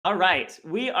All right,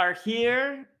 we are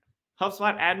here,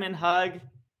 HubSpot Admin Hug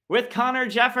with Connor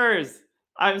Jeffers.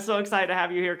 I'm so excited to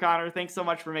have you here, Connor. Thanks so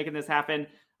much for making this happen.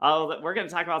 We're going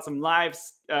to talk about some we're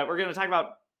going to talk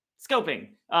about scoping,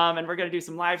 and we're going to do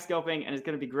some live scoping, and it's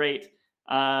going to be great.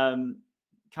 Connor,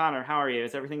 how are you?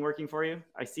 Is everything working for you?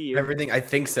 I see you. Everything. I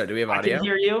think so. Do we have audio? I can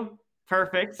hear you.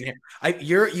 Perfect.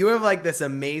 You have like this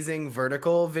amazing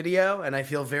vertical video, and I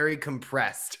feel very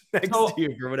compressed next to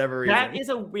you for whatever reason. That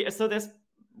is so this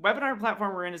webinar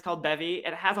platform we're in is called Bevy.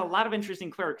 It has a lot of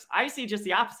interesting quirks. I see just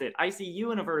the opposite. I see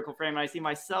you in a vertical frame, and I see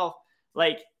myself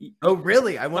like. Oh,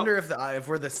 really? I wonder if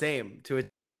we're the same to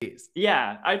attendees.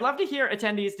 Yeah, I'd love to hear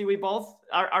attendees. Do we both?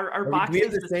 Our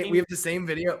boxes? We have the same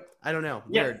video. I don't know.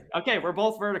 Yeah. Weird. Okay, we're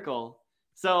both vertical.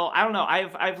 So I don't know.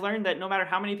 I've learned that no matter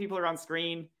how many people are on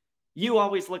screen, you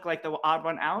always look like the odd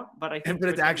one out. But I think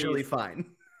it's actually fine.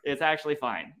 It's actually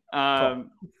fine. Cool.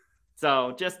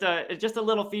 So just a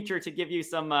little feature to give you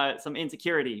some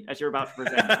insecurity as you're about to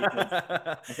present.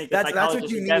 I think that's what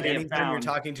you need anytime you're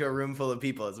talking to a room full of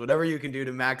people. Is whatever you can do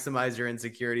to maximize your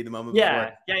insecurity the moment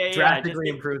before. Drastically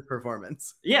improves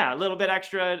performance. Yeah, a little bit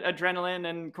extra adrenaline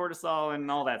and cortisol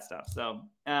and all that stuff. So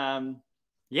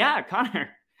yeah, Connor,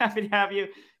 happy to have you.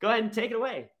 Go ahead and take it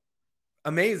away.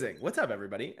 Amazing. What's up,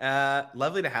 everybody?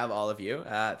 Lovely to have all of you.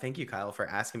 Thank you, Kyle, for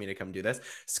asking me to come do this.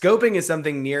 Scoping is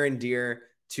something near and dear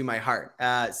to my heart.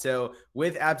 So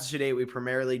with Aptitude, we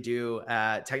primarily do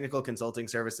technical consulting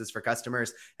services for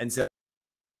customers. And so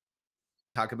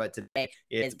talk about today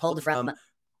is pulled from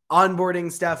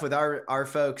onboarding stuff with our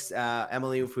folks.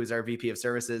 Emily, who's our VP of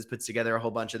services, puts together a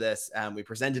whole bunch of this. We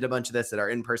presented a bunch of this at our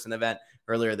in-person event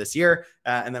earlier this year.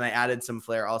 And then I added some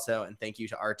flair also. And thank you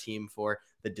to our team for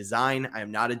the design. I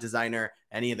am not a designer.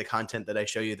 Any of the content that I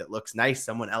show you that looks nice,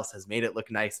 someone else has made it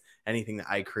look nice. Anything that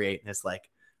I create is like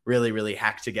really, really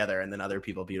hacked together, and then other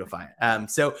people beautify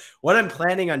it. So what I'm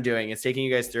planning on doing is taking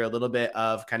you guys through a little bit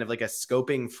of kind of like a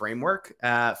scoping framework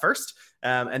first.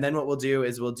 And then what we'll do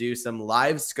is we'll do some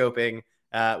live scoping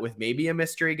with maybe a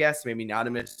mystery guest, maybe not a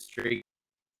mystery.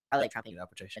 I like chopping it up,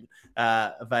 which I shouldn't.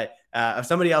 But of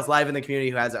somebody else live in the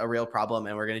community who has a real problem,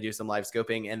 and we're going to do some live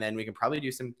scoping, and then we can probably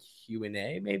do some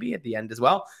Q&A maybe at the end as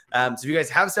well. So if you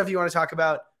guys have stuff you want to talk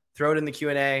about, throw it in the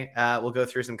Q&A. We'll go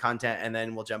through some content, and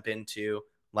then we'll jump into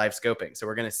live scoping. So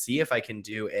we're going to see if I can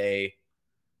do a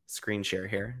screen share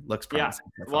here. Looks promising.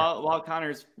 Yeah. While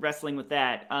Connor's wrestling with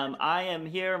that, I am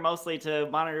here mostly to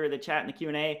monitor the chat and the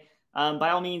Q&A. By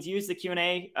all means, use the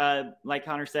Q&A. Like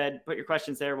Connor said, put your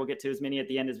questions there. We'll get to as many at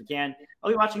the end as we can. I'll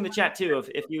be watching the chat too.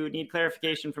 If you need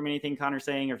clarification from anything Connor's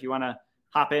saying, or if you want to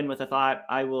hop in with a thought,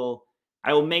 I will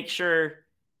make sure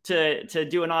to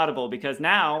do an audible, because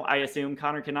now I assume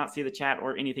Connor cannot see the chat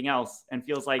or anything else and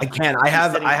feels like I can. I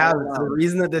have the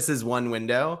reason that this is one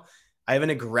window. I have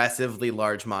an aggressively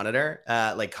large monitor,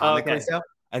 like comically so.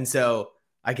 And so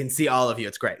I can see all of you.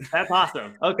 It's great. That's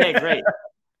awesome. Okay, great.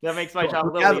 That makes my job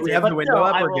a little easier. We have the window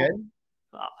up. We're good.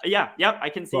 Yeah. Yep. I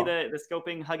can see the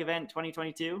Scoping Hug event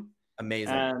 2022.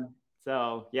 Amazing.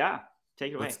 So yeah,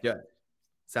 take it away. Let's do it.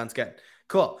 Sounds good.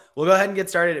 Cool. We'll go ahead and get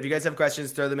started. If you guys have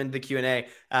questions, throw them into the Q&A.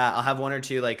 I'll have one or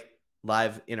two like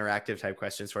live interactive type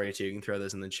questions for you too. You can throw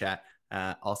those in the chat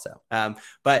also.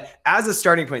 But as a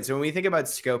starting point, so when we think about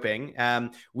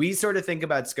scoping, we sort of think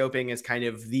about scoping as kind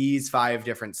of these 5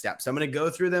 different steps. So I'm going to go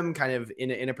through them kind of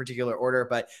in a particular order,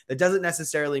 but that doesn't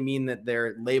necessarily mean that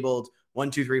they're labeled 1,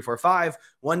 2, 3, 4, 5.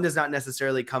 One does not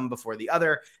necessarily come before the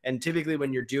other. And typically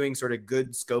when you're doing sort of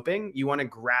good scoping, you want to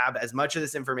grab as much of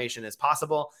this information as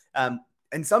possible.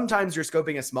 And sometimes you're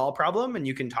scoping a small problem and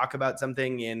you can talk about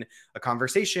something in a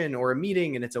conversation or a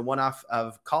meeting and it's a one-off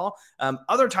of call.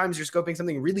 Other times you're scoping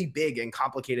something really big and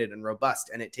complicated and robust,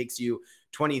 and it takes you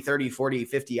 20, 30, 40,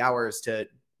 50 hours to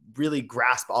really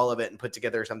grasp all of it and put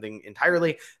together something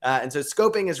entirely. And so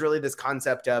scoping is really this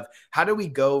concept of how do we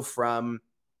go from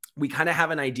we kind of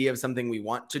have an idea of something we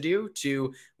want to do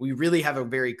to we really have a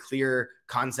very clear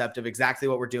concept of exactly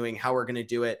what we're doing, how we're going to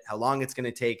do it, how long it's going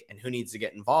to take, and who needs to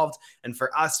get involved. And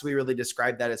for us, we really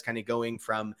describe that as kind of going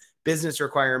from business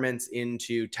requirements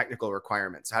into technical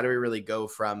requirements. So how do we really go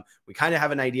from we kind of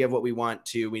have an idea of what we want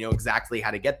to we know exactly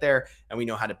how to get there and we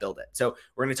know how to build it. So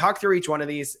we're going to talk through each one of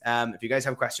these. If you guys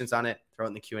have questions on it, throw it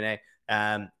in the Q&A.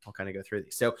 I'll kind of go through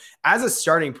these. So as a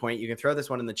starting point, you can throw this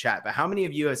one in the chat, but how many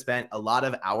of you have spent a lot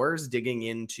of hours digging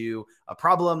into a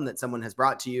problem that someone has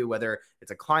brought to you, whether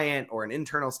it's a client or an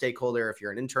internal stakeholder, if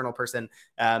you're an internal person,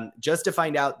 just to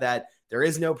find out that there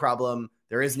is no problem,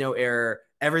 there is no error,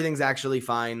 everything's actually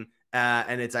fine.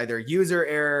 and it's either user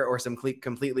error or some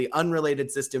completely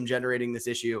unrelated system generating this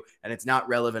issue, and it's not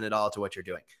relevant at all to what you're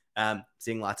doing.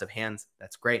 Seeing lots of hands.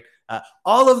 That's great.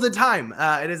 All of the time.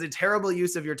 It is a terrible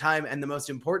use of your time and the most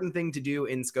important thing to do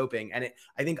in scoping. And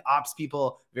I think ops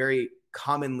people very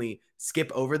commonly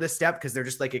skip over this step because they're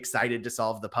just like excited to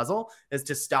solve the puzzle, is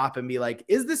to stop and be like,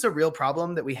 is this a real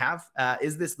problem that we have?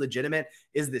 Is this legitimate?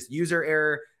 Is this user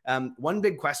error? One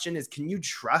big question is, can you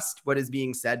trust what is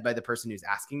being said by the person who's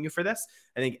asking you for this?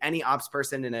 I think any ops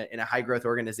person in a high growth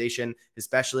organization,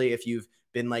 especially if you've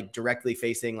been like directly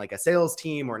facing like a sales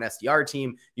team or an SDR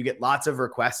team, you get lots of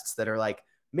requests that are like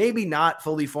maybe not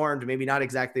fully formed, maybe not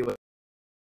exactly what,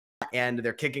 and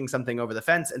they're kicking something over the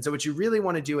fence. And so what you really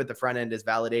want to do at the front end is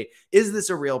validate, is this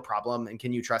a real problem? And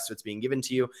can you trust what's being given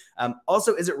to you?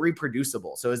 Also, is it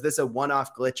reproducible? So is this a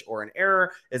one-off glitch or an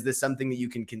error? Is this something that you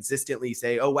can consistently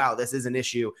say, oh, wow, this is an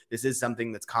issue. This is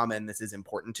something that's common. This is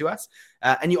important to us.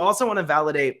 And you also want to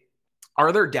validate,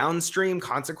 are there downstream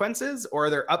consequences or are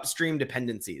there upstream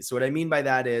dependencies? So what I mean by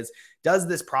that is, does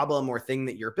this problem or thing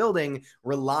that you're building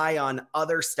rely on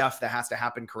other stuff that has to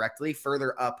happen correctly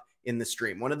further up in the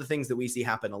stream? One of the things that we see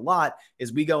happen a lot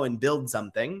is we go and build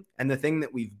something, and the thing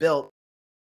that we've built,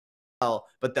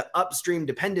 but the upstream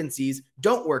dependencies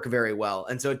don't work very well.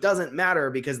 And so it doesn't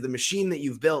matter because the machine that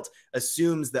you've built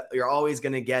assumes that you're always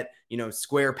going to get,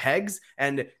 square pegs,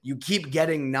 and you keep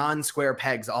getting non-square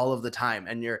pegs all of the time.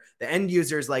 And the end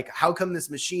user is like, how come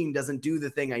this machine doesn't do the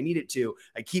thing I need it to?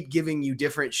 I keep giving you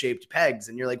different shaped pegs.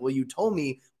 And you're like, well, you told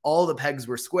me all the pegs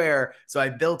were square, so I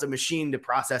built a machine to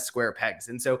process square pegs.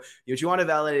 And so what you want to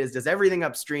validate is, does everything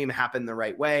upstream happen the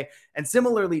right way? And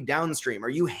similarly downstream, are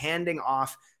you handing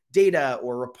off data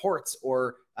or reports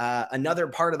or another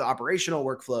part of the operational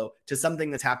workflow to something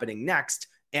that's happening next,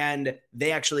 and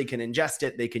they actually can ingest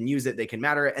it, they can use it, they can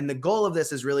matter it. And the goal of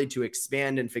this is really to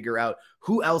expand and figure out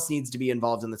who else needs to be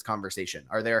involved in this conversation.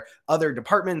 Are there other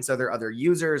departments? Are there other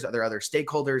users? Are there other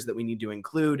stakeholders that we need to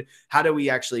include? How do we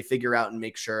actually figure out and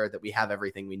make sure that we have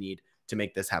everything we need to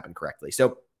make this happen correctly?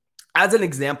 So as an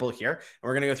example here, and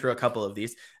we're going to go through a couple of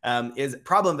these, is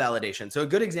problem validation. So a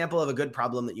good example of a good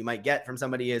problem that you might get from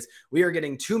somebody is, we are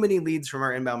getting too many leads from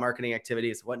our inbound marketing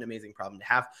activities. What an amazing problem to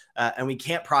have. And we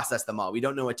can't process them all. We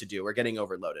don't know what to do. We're getting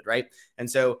overloaded, right?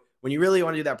 And so when you really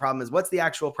want to do that problem is, what's the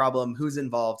actual problem? Who's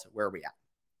involved? Where are we at?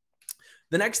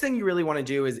 The next thing you really want to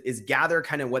do is gather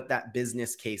kind of what that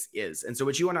business case is. And so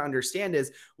what you want to understand is,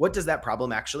 what does that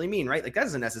problem actually mean, right? Like, that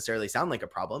doesn't necessarily sound like a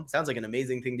problem. It sounds like an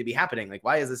amazing thing to be happening. Like,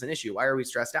 why is this an issue? Why are we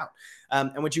stressed out?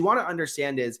 And what you want to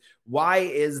understand is, why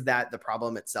is that the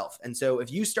problem itself? And so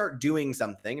if you start doing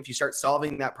something, if you start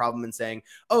solving that problem and saying,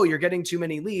 oh, you're getting too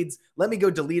many leads, let me go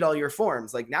delete all your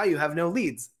forms. Like, now you have no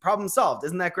leads. Problem solved.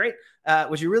 Isn't that great?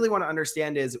 What you really want to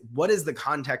understand is, what is the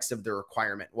context of the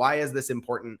requirement? Why is this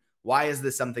important? Why is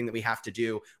this something that we have to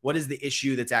do? This is the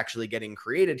issue that's actually getting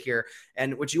created here?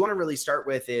 And what you want to really start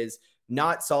with is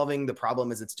not solving the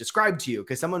problem as it's described to you,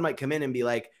 because someone might come in and be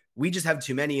like, we just have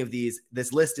too many of these.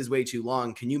 This list is way too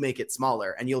long. Can you make it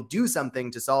smaller? And you'll do something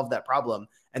to solve that problem,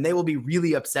 and they will be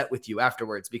really upset with you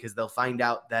afterwards, because they'll find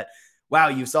out that, wow,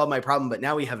 you solved my problem, but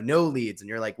now we have no leads. And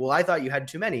you're like, well, I thought you had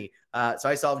too many. So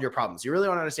I solved your problems. You really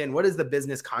want to understand, what is the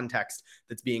business context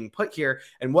that's being put here,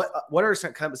 and what are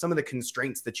some of the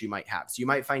constraints that you might have. So you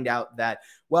might find out that,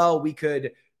 well, we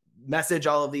could message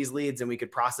all of these leads and we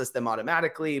could process them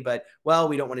automatically, but, well,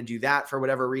 we don't want to do that for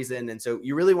whatever reason. And so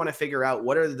you really want to figure out,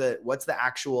 what's the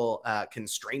actual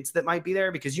constraints that might be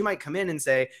there, because you might come in and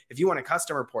say, if you want a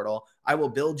customer portal, I will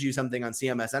build you something on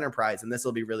CMS Enterprise, and this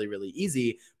will be really, really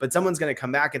easy. But someone's going to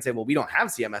come back and say, well, we don't have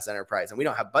CMS Enterprise and we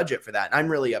don't have budget for that. And I'm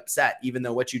really upset, even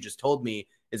though what you just told me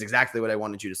is exactly what I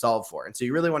wanted you to solve for. And so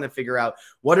you really want to figure out,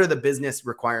 what are the business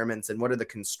requirements and what are the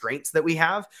constraints that we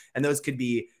have. And those could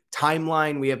be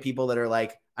timeline. We have people that are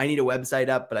like, I need a website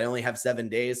up, but I only have 7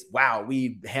 days. Wow,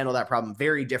 we handle that problem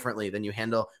very differently than you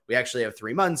handle. We actually have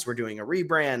 3 months. We're doing a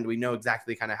rebrand. We know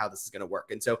exactly kind of how this is going to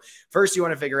work. And so first, you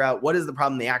want to figure out, what is the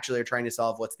problem they actually are trying to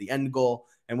solve? What's the end goal?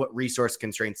 And what resource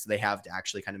constraints do they have to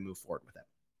actually kind of move forward with it?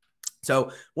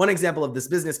 So one example of this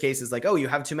business case is like, oh, you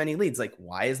have too many leads. Like,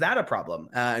 why is that a problem?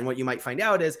 And what you might find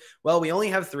out is, well, we only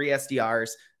have 3 SDRs.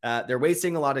 They're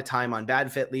wasting a lot of time on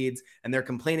bad fit leads, and they're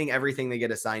complaining everything they get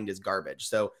assigned is garbage.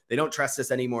 So they don't trust us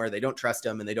anymore. They don't trust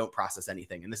them, and they don't process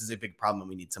anything. And this is a big problem.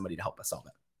 We need somebody to help us solve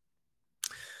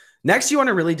it. Next, you want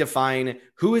to really define,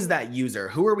 who is that user?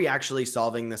 Who are we actually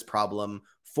solving this problem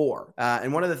for.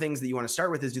 And one of the things that you want to start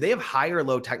with is, do they have high or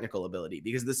low technical ability?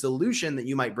 Because the solution that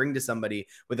you might bring to somebody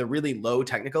with a really low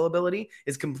technical ability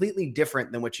is completely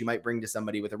different than what you might bring to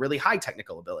somebody with a really high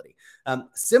technical ability.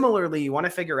 Similarly, you want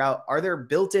to figure out, are there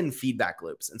built-in feedback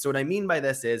loops? And so what I mean by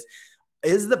this is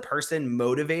the person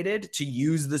motivated to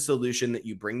use the solution that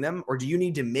you bring them, or do you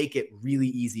need to make it really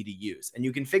easy to use? And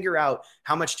you can figure out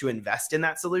how much to invest in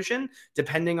that solution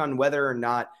depending on whether or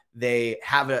not they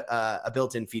have a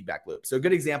built-in feedback loop. So a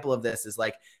good example of this is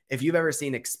like, if you've ever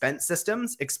seen expense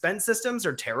systems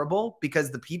are terrible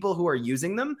because the people who are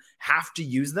using them have to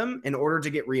use them in order to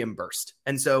get reimbursed.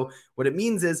 And so what it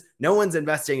means is no one's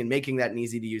investing in making that an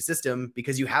easy to use system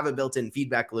because you have a built-in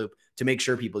feedback loop to make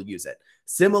sure people use it.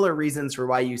 Similar reasons for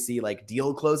why you see like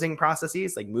deal closing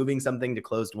processes, like moving something to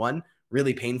closed won,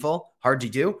 really painful, hard to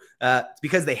do. It's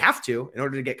because they have to in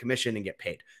order to get commission and get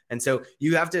paid. And so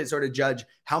you have to sort of judge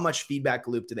how much feedback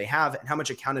loop do they have and how much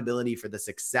accountability for the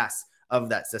success of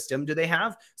that system do they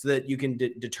have, so that you can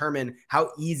determine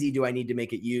how easy do I need to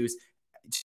make it use.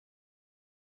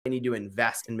 I need to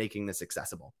invest in making this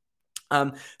accessible.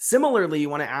 Similarly, you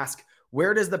want to ask,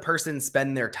 where does the person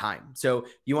spend their time? So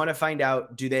you want to find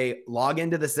out, do they log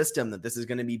into the system that this is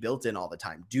going to be built in all the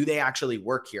time? Do they actually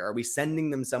work here? Are we sending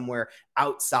them somewhere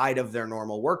outside of their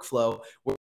normal workflow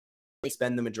where they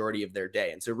spend the majority of their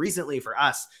day? And so recently for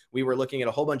us, we were looking at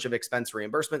a whole bunch of expense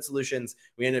reimbursement solutions.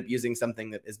 We ended up using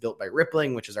something that is built by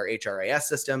Rippling, which is our HRIS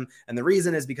system. And the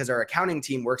reason is because our accounting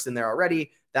team works in there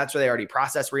already. That's where they already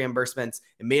process reimbursements.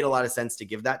 It made a lot of sense to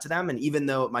give that to them. And even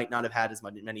though it might not have had as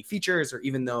many features, or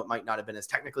even though it might not have been as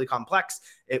technically complex,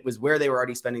 it was where they were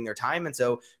already spending their time. And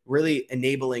so really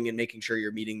enabling and making sure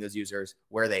you're meeting those users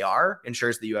where they are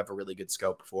ensures that you have a really good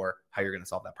scope for how you're going to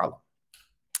solve that problem.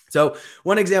 So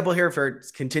one example here for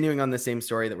continuing on the same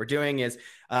story that we're doing is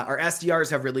our SDRs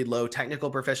have really low technical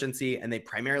proficiency and they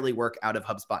primarily work out of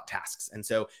HubSpot tasks. And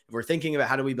so if we're thinking about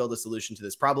how do we build a solution to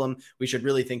this problem, we should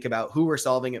really think about who we're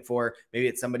solving it for. Maybe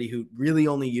it's somebody who really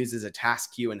only uses a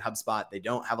task queue in HubSpot. They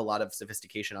don't have a lot of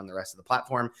sophistication on the rest of the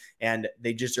platform, and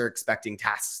they just are expecting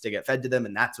tasks to get fed to them,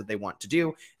 and that's what they want to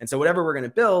do. And so whatever we're going to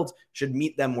build should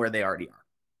meet them where they already are.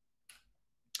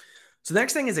 So the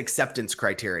next thing is acceptance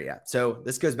criteria. So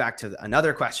this goes back to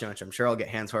another question, which I'm sure I'll get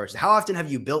hands for. How often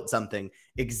have you built something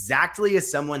exactly as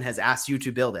someone has asked you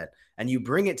to build it, and you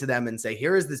bring it to them and say,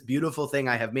 here is this beautiful thing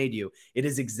I have made you. It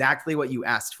is exactly what you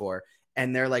asked for.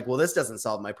 And they're like, well, this doesn't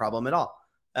solve my problem at all.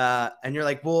 And you're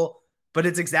like, well, but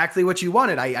it's exactly what you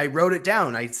wanted. I wrote it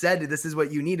down. I said, this is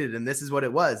what you needed, and this is what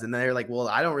it was. And they're like, well,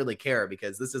 I don't really care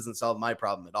because this doesn't solve my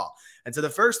problem at all. And so the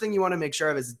first thing you want to make sure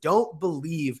of is don't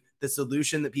believe the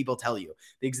solution that people tell you.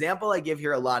 The example I give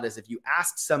here a lot is if you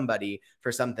ask somebody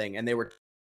for something and they were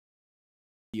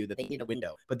you that they need a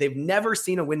window, but they've never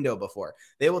seen a window before.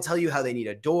 They will tell you how they need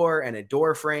a door and a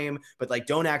door frame, but like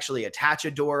don't actually attach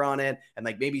a door on it and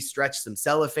like maybe stretch some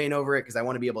cellophane over it because I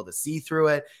want to be able to see through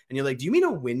it. And you're like, do you mean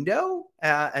a window?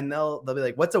 And they'll be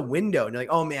like, what's a window? And you're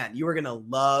like, oh man, you are going to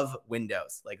love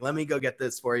windows. Like, let me go get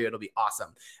this for you. It'll be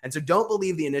awesome. And so don't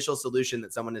believe the initial solution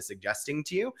that someone is suggesting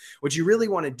to you. What you really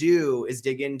want to do is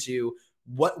dig into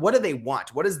what do they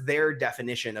want? What does their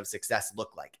definition of success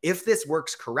look like? If this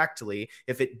works correctly,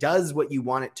 if it does what you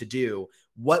want it to do,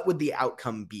 what would the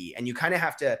outcome be? And you kind of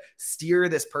have to steer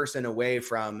this person away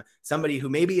from somebody who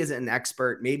maybe isn't an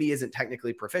expert, maybe isn't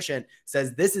technically proficient,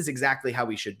 says this is exactly how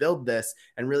we should build this,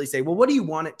 and really say, well, what do you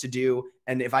want it to do?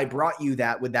 And if I brought you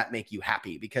that, would that make you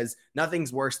happy? Because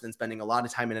nothing's worse than spending a lot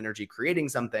of time and energy creating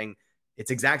something.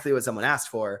 It's exactly what someone asked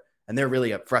for, and they're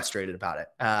really frustrated about it.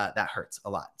 That hurts a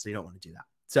lot. So you don't want to do that.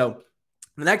 So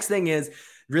the next thing is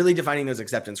really defining those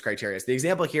acceptance criteria. So the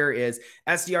example here is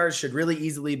SDRs should really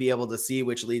easily be able to see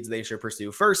which leads they should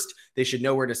pursue first. They should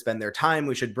know where to spend their time.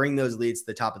 We should bring those leads to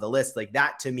the top of the list. Like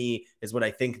that to me is what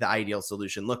I think the ideal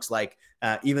solution looks like,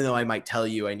 even though I might tell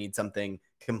you I need something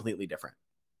completely different.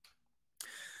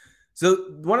 So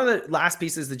one of the last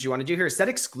pieces that you want to do here is set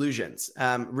exclusions.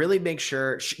 Really make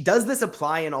sure, does this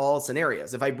apply in all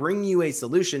scenarios? If I bring you a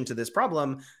solution to this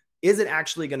problem, is it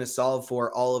actually going to solve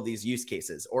for all of these use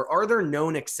cases? Or are there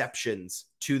known exceptions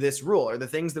to this rule? Are the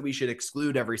things that we should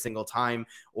exclude every single time,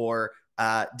 or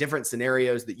different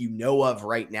scenarios that you know of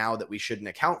right now that we shouldn't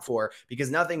account for? Because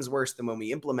nothing's worse than when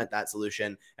we implement that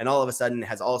solution and all of a sudden it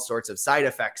has all sorts of side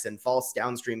effects and false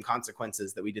downstream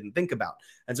consequences that we didn't think about.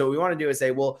 And so what we want to do is say,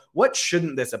 well, what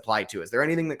shouldn't this apply to? Is there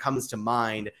anything that comes to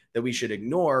mind that we should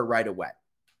ignore right away?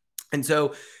 And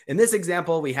so in this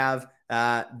example, we have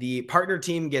The partner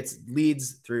team gets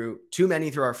leads through too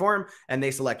many through our form, and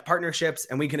they select partnerships,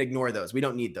 and we can ignore those. We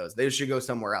don't need those. They should go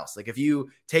somewhere else. Like if you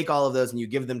take all of those and you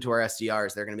give them to our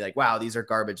SDRs, they're going to be like, wow, these are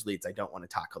garbage leads. I don't want to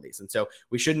tackle these. And so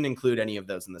we shouldn't include any of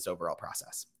those in this overall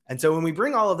process. And so when we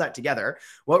bring all of that together,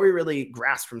 what we really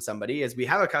grasp from somebody is we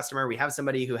have a customer, we have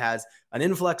somebody who has an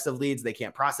influx of leads they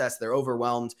can't process, they're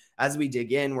overwhelmed. As we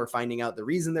dig in, we're finding out the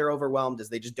reason they're overwhelmed is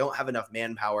they just don't have enough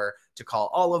manpower to call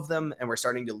all of them, and we're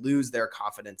starting to lose their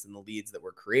confidence in the leads that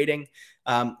we're creating.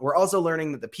 We're also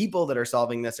learning that the people that are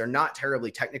solving this are not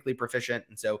terribly technically proficient,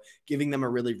 and so giving them a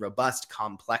really robust,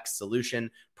 complex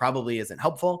solution probably isn't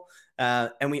helpful.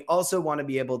 And we also want to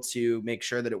be able to make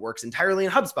sure that it works entirely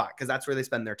in HubSpot because that's where they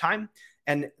spend their time.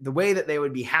 And the way that they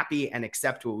would be happy and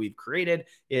accept what we've created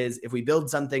is if we build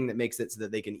something that makes it so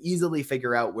that they can easily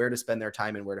figure out where to spend their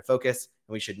time and where to focus.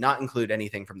 And we should not include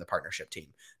anything from the partnership team.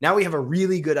 Now we have a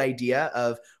really good idea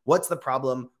of what's the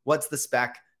problem, what's the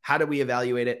spec, how do we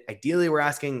evaluate it? Ideally, we're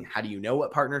asking, how do you know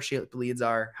what partnership leads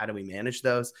are? How do we manage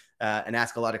those? And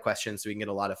ask a lot of questions so we can get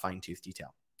a lot of fine-tooth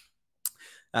detail.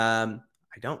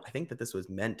 I think that this was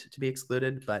meant to be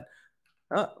excluded, but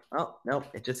oh, no,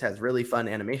 it just has really fun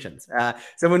animations.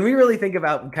 So when we really think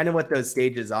about kind of what those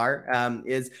stages are,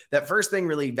 is that first thing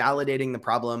really validating the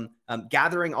problem,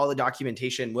 gathering all the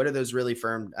documentation. What are those really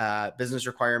firm business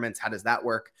requirements? How does that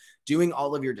work? Doing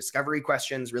all of your discovery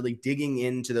questions, really digging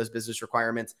into those business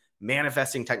requirements,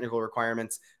 manifesting technical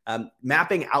requirements,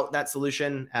 mapping out that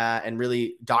solution and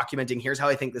really documenting, here's how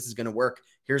I think this is going to work.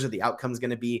 Here's what the outcome is going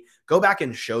to be. Go back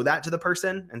and show that to the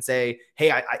person and say,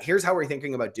 hey, here's how we're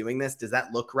thinking about doing this. Does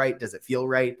that look right? Does it feel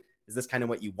right? Is this kind of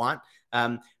what you want?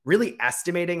 Really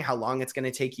estimating how long it's going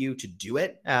to take you to do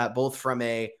it, both from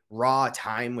a raw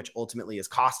time, which ultimately is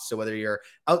cost. So whether you're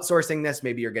outsourcing this,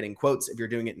 maybe you're getting quotes. If you're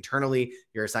doing it internally,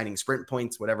 you're assigning sprint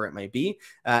points, whatever it might be,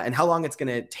 and how long it's going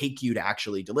to take you to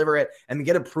actually deliver it and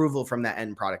get approval from that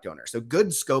end product owner. So good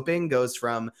scoping goes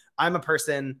from, I'm a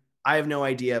person, I have no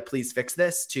idea, please fix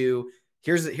this, to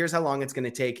here's how long it's going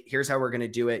to take. Here's how we're going to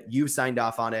do it. You signed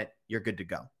off on it. You're good to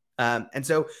go. And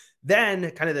so then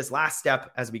kind of this last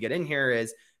step as we get in here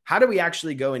is, how do we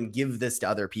actually go and give this to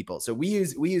other people? So we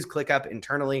use ClickUp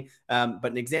internally, but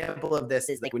an example of this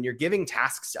is like when you're giving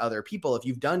tasks to other people, if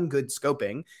you've done good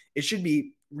scoping, it should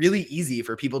be really easy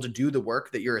for people to do the work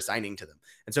that you're assigning to them.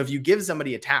 And so if you give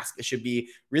somebody a task, it should be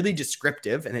really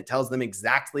descriptive and it tells them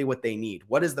exactly what they need.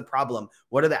 What is the problem?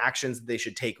 What are the actions that they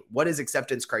should take? What is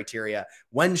acceptance criteria?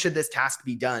 When should this task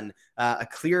be done? A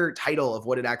clear title of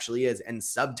what it actually is and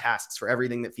subtasks for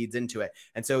everything that feeds into it.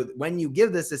 And so when you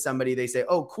give this to somebody, they say,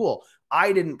 oh, cool.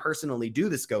 I didn't personally do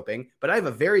the scoping, but I have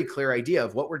a very clear idea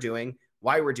of what we're doing,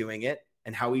 why we're doing it,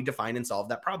 and how we define and solve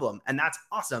that problem. And that's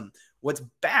awesome. What's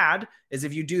bad is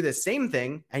if you do the same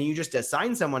thing and you just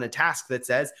assign someone a task that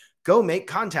says, go make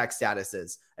contact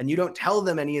statuses, and you don't tell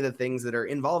them any of the things that are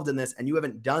involved in this, and you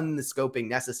haven't done the scoping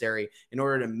necessary in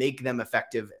order to make them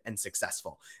effective and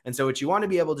successful. And so what you want to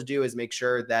be able to do is make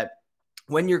sure that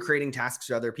when you're creating tasks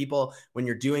for other people, when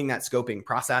you're doing that scoping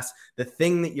process, the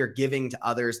thing that you're giving to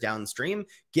others downstream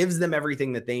gives them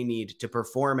everything that they need to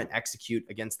perform and execute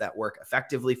against that work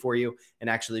effectively for you and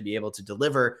actually be able to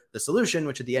deliver the solution,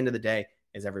 which at the end of the day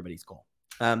is everybody's goal.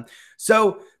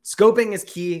 So scoping is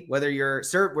key, whether you're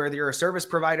a service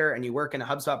provider and you work in a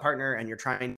HubSpot partner and you're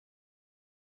trying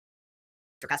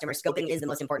for customers, scoping is the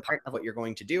most important part of what you're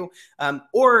going to do.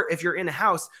 Or if you're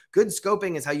in-house, good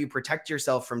scoping is how you protect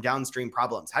yourself from downstream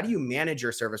problems. How do you manage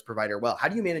your service provider well? How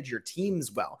do you manage your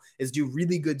teams well? Is do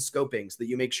really good scoping so that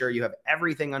you make sure you have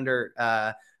everything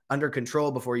under control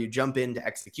before you jump into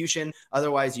execution.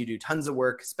 Otherwise, you do tons of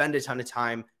work, spend a ton of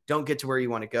time, don't get to where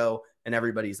you want to go, and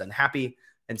everybody's unhappy.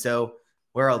 And so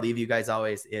where I'll leave you guys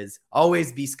always is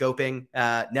always be scoping,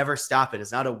 never stop it.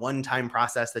 It's not a one-time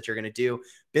process that you're going to do.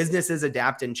 Businesses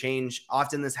adapt and change.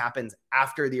 Often this happens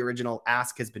after the original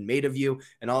ask has been made of you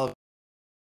and all of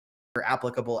are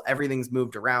applicable, everything's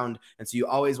moved around. And so you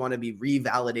always want to be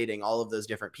revalidating all of those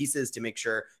different pieces to make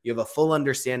sure you have a full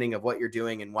understanding of what you're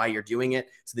doing and why you're doing it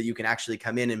so that you can actually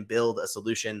come in and build a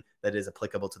solution that is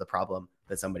applicable to the problem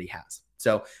that somebody has.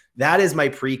 So that is my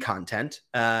pre-content.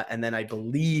 And then I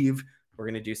believe we're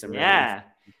going to do some. Yeah.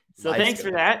 So thanks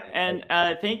for that. And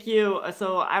thank you.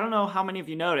 So I don't know how many of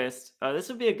you noticed, this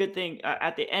would be a good thing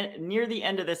at the end, near the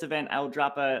end of this event, I will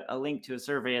drop a link to a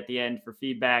survey at the end for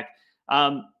feedback.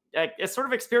 A sort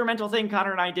of experimental thing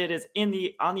Connor and I did is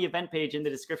on the event page in the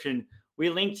description, we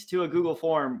linked to a Google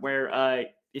form where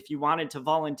if you wanted to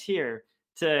volunteer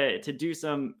to do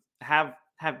have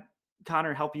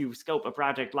Connor help you scope a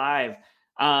project live,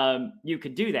 you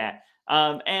could do that.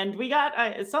 And we got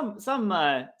some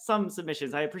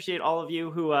submissions. I appreciate all of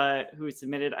you who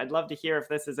submitted. I'd love to hear if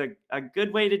this is a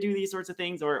good way to do these sorts of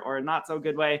things or a not so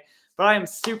good way. But I am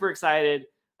super excited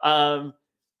to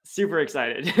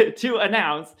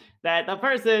announce that the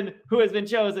person who has been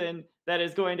chosen that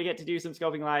is going to get to do some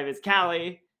scoping live is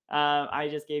Callie. I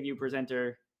just gave you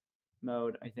presenter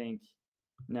mode, I think.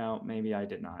 No, maybe I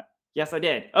did not. Yes, I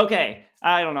did. Okay.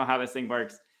 I don't know how this thing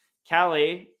works.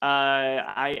 Callie,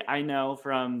 I know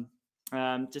from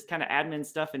just kind of admin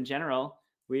stuff in general.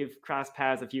 We've crossed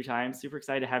paths a few times. Super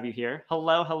excited to have you here.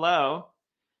 Hello, hello.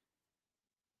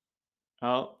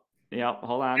 Oh, yep.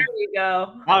 Hold on. There we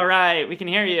go. All right, we can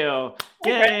hear you.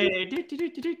 Yay!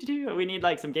 We need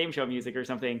like some game show music or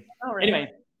something. All right.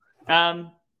 Anyway,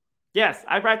 yes,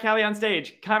 I brought Callie on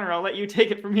stage. Connor, I'll let you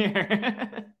take it from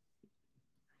here.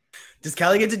 Does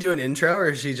Callie get to do an intro, or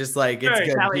is she just like, it's sure,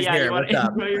 good? Callie, She's yeah, here. you want What's to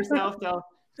up? intro yourself?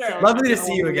 Sure. Lovely to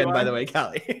see you again, by the way,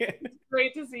 Callie.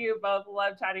 Great to see you both.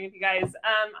 Love chatting with you guys.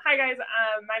 Hi, guys.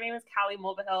 My name is Callie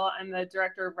Mulvihill. I'm the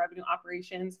Director of Revenue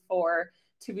Operations for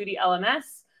Tabooty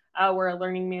LMS. We're a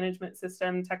learning management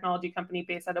system technology company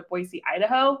based out of Boise,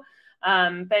 Idaho.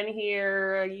 Been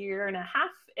here a year and a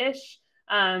half-ish.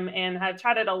 And have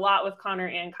chatted a lot with Connor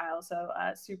and Kyle. So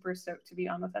super stoked to be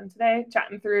on with them today,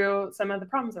 chatting through some of the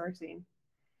problems that we're seeing.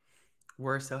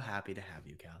 We're so happy to have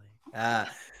you, Callie.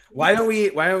 Why don't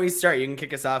we start? You can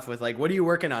kick us off with like, what are you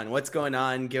working on? What's going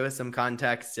on? Give us some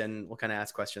context and we'll kind of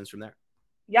ask questions from there.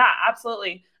 Yeah,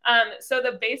 absolutely. So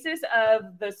the basis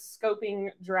of the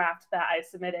scoping draft that I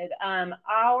submitted,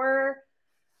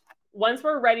 once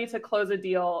we're ready to close a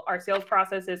deal, our sales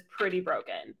process is pretty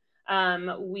broken.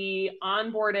 We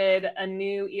onboarded a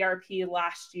new ERP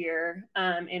last year,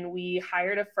 and we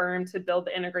hired a firm to build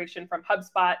the integration from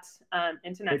HubSpot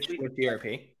into NetSuite. Which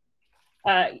ERP?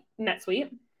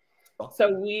 NetSuite. Cool.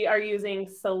 So we are using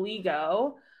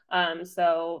Celigo.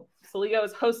 So Celigo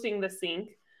is hosting the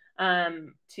sync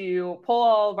to pull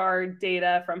all of our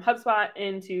data from HubSpot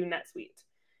into NetSuite.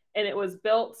 And it was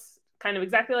built kind of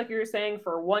exactly like you were saying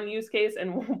for one use case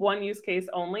and one use case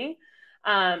only.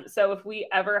 So if we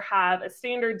ever have a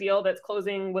standard deal that's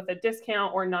closing with a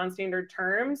discount or non-standard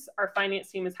terms, our finance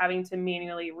team is having to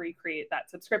manually recreate that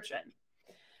subscription.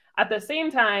 At the same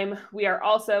time, we are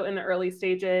also in the early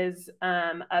stages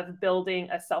of building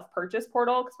a self-purchase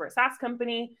portal because we're a SaaS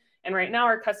company. And right now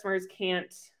our customers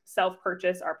can't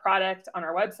self-purchase our product on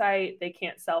our website. They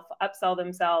can't self-upsell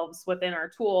themselves within our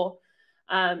tool.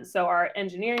 So our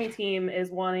engineering team is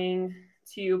wanting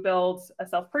to build a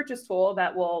self-purchase tool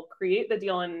that will create the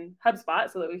deal in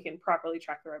HubSpot so that we can properly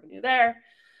track the revenue there.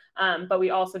 But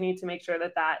we also need to make sure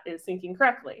that that is syncing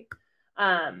correctly.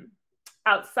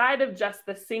 Outside of just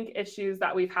the sync issues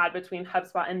that we've had between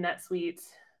HubSpot and NetSuite,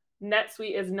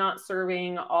 NetSuite is not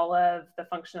serving all of the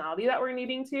functionality that we're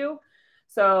needing to.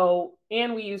 So,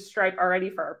 and we use Stripe already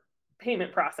for our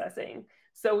payment processing.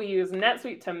 So we use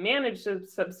NetSuite to manage the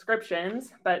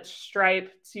subscriptions, but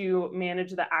Stripe to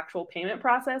manage the actual payment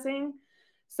processing.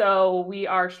 So we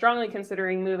are strongly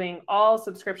considering moving all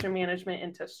subscription management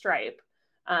into Stripe,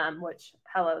 which,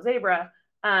 hello, Zebra,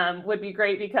 would be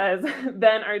great because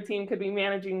then our team could be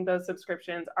managing those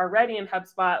subscriptions already in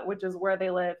HubSpot, which is where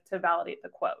they live to validate the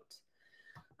quote.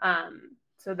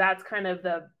 So that's kind of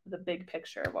the big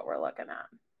picture of what we're looking at.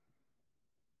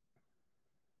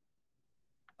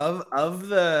 Of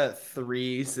the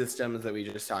three systems that we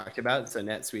just talked about, so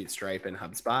NetSuite, Stripe, and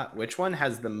HubSpot, which one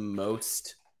has the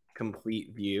most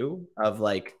complete view of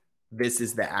like, this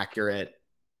is the accurate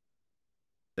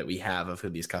that we have of who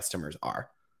these customers are?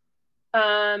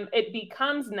 It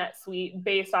becomes NetSuite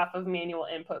based off of manual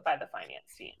input by the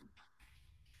finance team.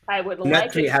 I would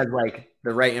like NetSuite has like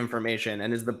the right information,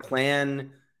 and is the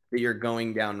plan that you're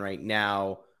going down right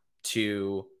now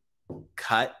to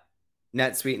cut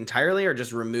NetSuite entirely, or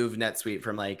just remove NetSuite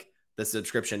from like the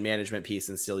subscription management piece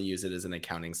and still use it as an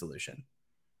accounting solution?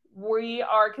 We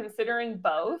are considering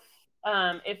both.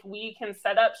 If we can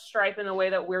set up Stripe in a way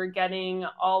that we're getting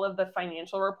all of the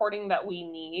financial reporting that we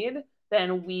need,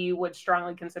 then we would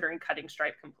strongly consider cutting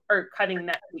Stripe or cutting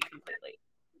NetSuite completely.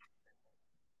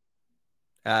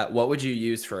 What would you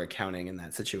use for accounting in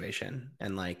that situation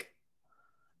and like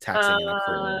taxing and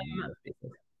accruing?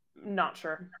 Not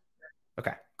sure.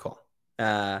 Okay, cool.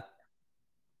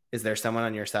 Is there someone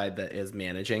on your side that is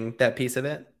managing that piece of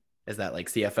it? Is that like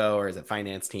CFO or is it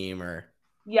finance team or?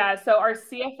 Yeah, so our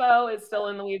CFO is still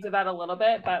in the weeds of that a little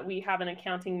bit, but we have an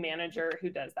accounting manager who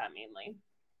does that mainly.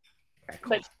 Okay,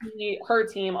 cool. But her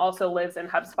team also lives in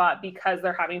HubSpot because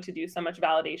they're having to do so much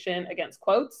validation against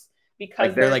quotes. Because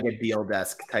like they're like a deal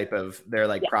desk type of, they're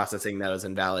like processing those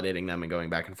and validating them and going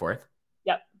back and forth.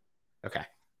 Yep. Okay.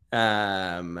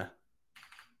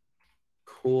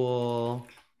 Cool.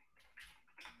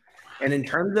 And in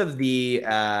terms of the,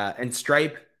 and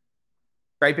Stripe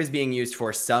is being used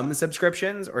for some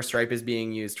subscriptions, or Stripe is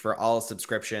being used for all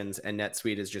subscriptions and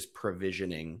NetSuite is just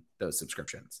provisioning those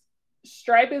subscriptions?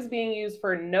 Stripe is being used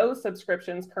for no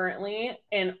subscriptions currently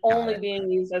and only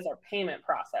being used as our payment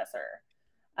processor.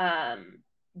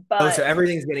 But so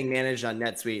everything's getting managed on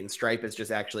NetSuite and Stripe is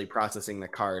just actually processing the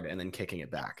card and then kicking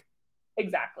it back.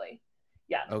 Exactly.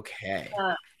 Yeah. Okay.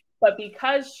 But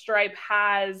because Stripe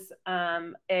has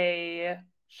a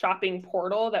shopping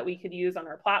portal that we could use on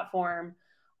our platform,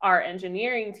 our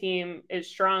engineering team is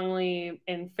strongly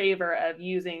in favor of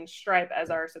using Stripe as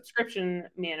our subscription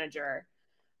manager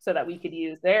so that we could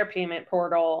use their payment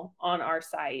portal on our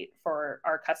site for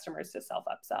our customers to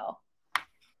self-upsell.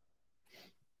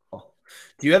 Cool.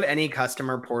 Do you have any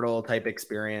customer portal type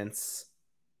experience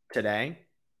today?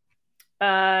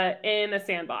 In a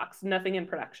sandbox, nothing in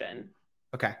production.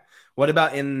 Okay. What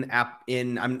about in app?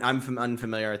 I'm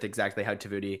unfamiliar with exactly how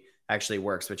Tavuti actually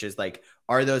works, which is like,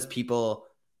 are those people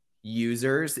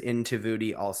users in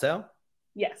Tavuti also?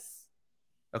 Yes.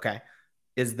 Okay.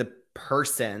 Is the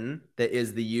person that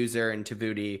is the user in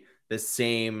Tavuti the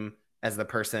same as the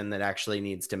person that actually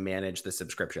needs to manage the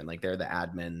subscription? Like they're the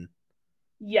admin?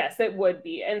 Yes, it would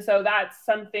be. And so that's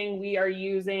something we are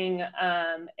using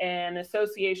an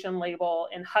association label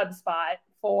in HubSpot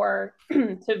for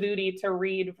Tavuti to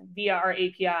read via our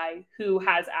API who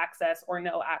has access or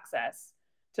no access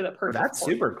to the purchase. That's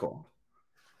portion. super cool.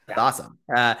 That's awesome.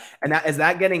 And is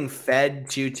that getting fed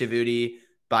to Tavuti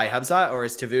by HubSpot, or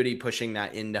is Tavuti pushing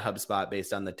that into HubSpot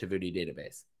based on the Tavuti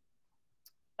database?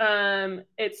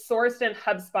 It's sourced in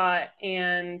HubSpot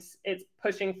and it's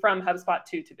pushing from HubSpot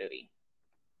to Tavuti.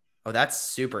 Oh, that's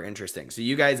super interesting. So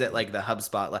you guys at like the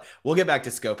HubSpot, we'll get back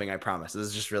to scoping, I promise. This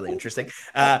is just really interesting.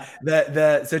 So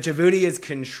Tavuti is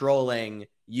controlling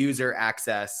user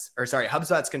access, or sorry,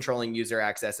 HubSpot's controlling user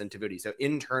access in Tavuti. So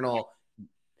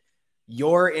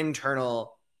your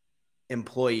internal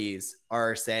employees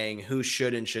are saying who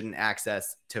should and shouldn't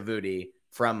access Tavuti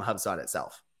from HubSpot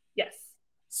itself. Yes.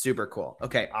 Super cool.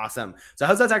 Okay, awesome. So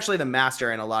HubSpot's actually the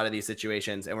master in a lot of these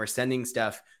situations, and we're sending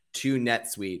stuff to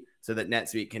NetSuite so that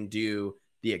NetSuite can do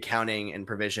the accounting and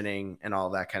provisioning and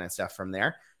all that kind of stuff from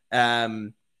there.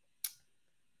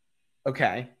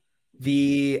 Okay.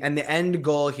 The end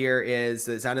goal here is,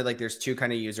 it sounded like there's two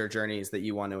kind of user journeys that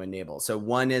you want to enable. So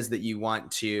one is that you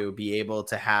want to be able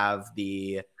to have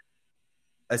the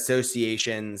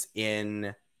associations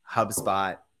in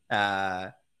HubSpot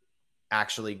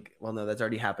actually, well, no, that's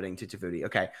already happening to Tavuti.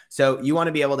 Okay. So you want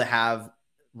to be able to have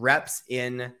reps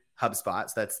in HubSpot.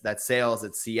 So that's sales,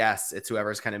 it's CS, it's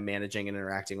whoever's kind of managing and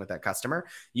interacting with that customer.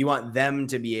 You want them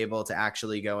to be able to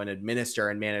actually go and administer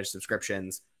and manage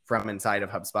subscriptions from inside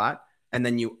of HubSpot. And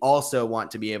then you also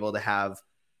want to be able to have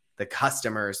the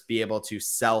customers be able to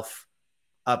self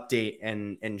update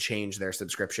and change their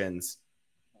subscriptions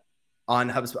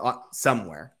on HubSpot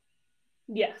somewhere.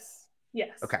 Yes.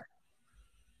 Yes. Okay.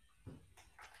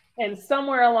 And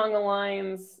somewhere along the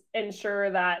lines, ensure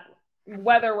that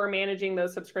whether we're managing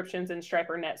those subscriptions in Stripe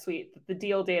or NetSuite, the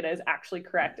deal data is actually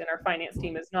correct and our finance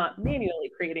team is not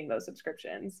manually creating those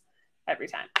subscriptions every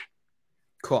time.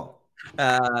 Cool.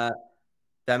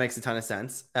 That makes a ton of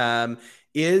sense.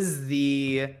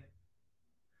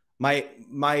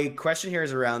 My question here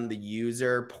is around the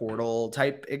user portal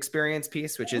type experience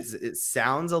piece, which is, it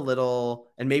sounds a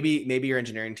little, and maybe your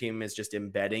engineering team is just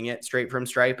embedding it straight from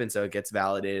Stripe, and so it gets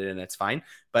validated and it's fine,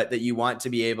 but that you want to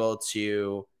be able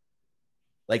to,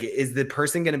 like, is the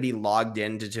person going to be logged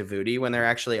into Tavuti when they're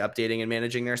actually updating and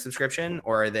managing their subscription,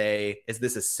 or is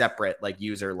this a separate like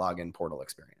user login portal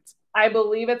experience? I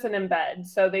believe it's an embed.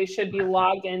 So they should be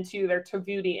logged into their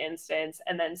Tavuti instance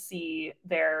and then see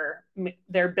their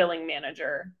billing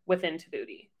manager within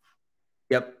Tavuti.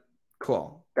 Yep.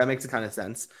 Cool. That makes a ton of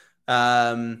sense.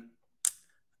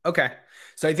 Okay.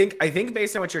 So I think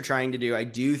based on what you're trying to do, I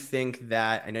do think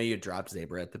that, I know you dropped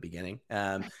Zebra at the beginning.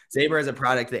 Zebra is a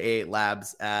product that A8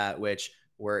 Labs, which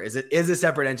is a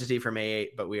separate entity from A8,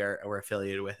 but we're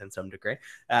affiliated with in some degree,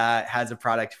 has a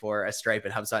product for a Stripe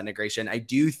and HubSpot integration. I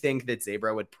do think that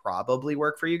Zebra would probably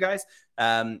work for you guys.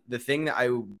 The thing that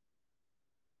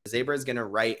Zebra is going to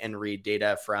write and read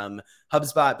data from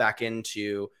HubSpot back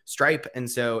into Stripe. And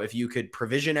so if you could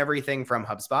provision everything from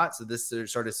HubSpot, so this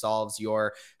sort of solves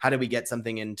your, how do we get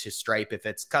something into Stripe if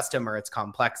it's custom or it's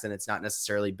complex and it's not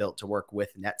necessarily built to work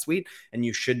with NetSuite. And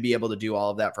you should be able to do all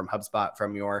of that from HubSpot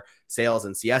from your sales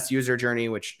and CS user journey,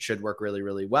 which should work really,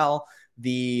 really well.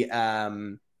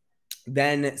 Then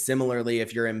similarly,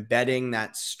 if you're embedding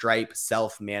that Stripe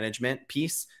self-management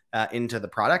piece, into the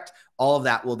product. All of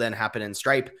that will then happen in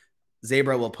Stripe.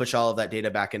 Zebra will push all of that data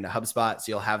back into HubSpot.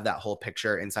 So you'll have that whole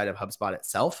picture inside of HubSpot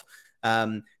itself.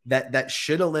 That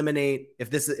should eliminate, if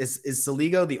this is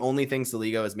Celigo, the only thing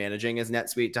Celigo is managing is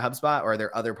NetSuite to HubSpot, or are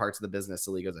there other parts of the business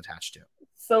Celigo is attached to?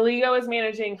 Celigo is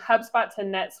managing HubSpot to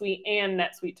NetSuite and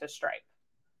NetSuite to Stripe.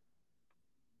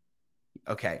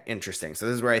 Okay, interesting. So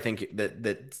this is where I think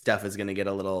that stuff is going to get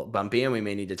a little bumpy, and we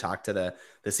may need to talk to the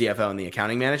CFO and the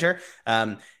accounting manager.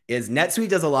 Is NetSuite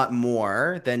does a lot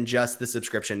more than just the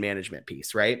subscription management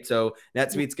piece, right? So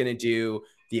NetSuite's going to do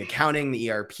the accounting,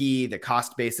 the ERP, the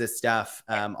cost basis stuff,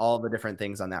 all the different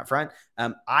things on that front.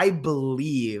 I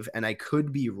believe, and I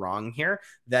could be wrong here,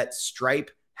 that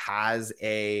Stripe has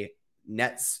a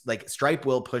Stripe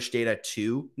will push data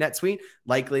to NetSuite.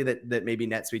 Likely that maybe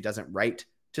NetSuite doesn't write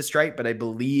to Stripe, but I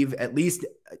believe at least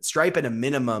Stripe at a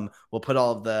minimum will put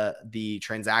all of the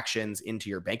transactions into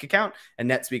your bank account, and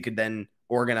NetSuite could then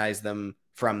organize them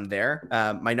from there.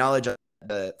 My knowledge of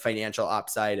the financial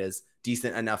ops side is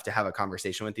decent enough to have a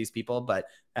conversation with these people, but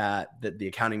the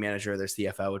accounting manager or their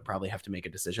CFO would probably have to make a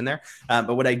decision there.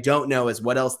 But what I don't know is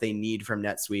what else they need from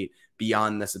NetSuite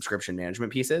beyond the subscription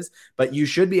management pieces. But you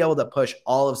should be able to push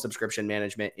all of subscription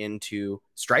management into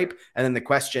Stripe. And then the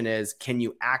question is, can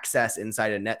you access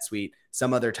inside of NetSuite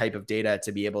some other type of data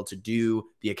to be able to do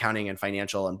the accounting and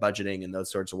financial and budgeting and those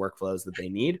sorts of workflows that they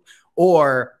need?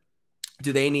 Or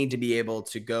do they need to be able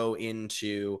to go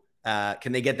into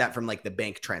can they get that from like the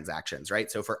bank transactions, right?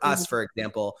 So for us, for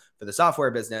example, for the software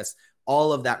business,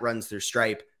 all of that runs through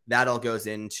Stripe. That all goes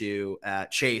into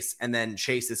Chase, and then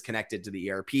Chase is connected to the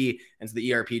ERP. And so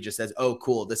the ERP just says, oh,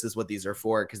 cool, this is what these are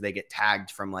for, because they get tagged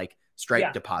from like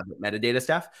Stripe deposit metadata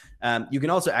stuff. You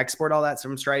can also export all that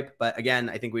from Stripe. But again,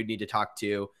 I think we'd need to talk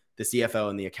to the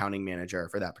CFO and the accounting manager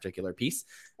for that particular piece.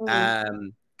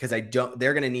 Because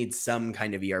they're going to need some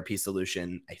kind of ERP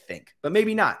solution, I think, but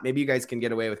maybe not. Maybe you guys can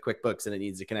get away with QuickBooks and it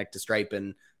needs to connect to Stripe,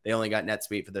 and they only got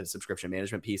NetSuite for the subscription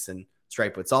management piece and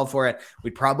Stripe would solve for it.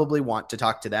 We'd probably want to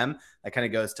talk to them. That kind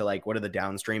of goes to like, what are the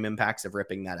downstream impacts of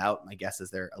ripping that out? My guess is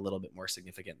they're a little bit more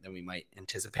significant than we might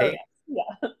anticipate.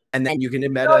 Yeah. And then you can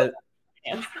embed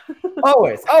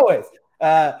always.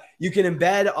 You can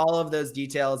embed all of those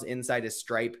details inside of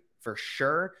Stripe for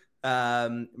sure.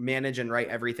 Manage and write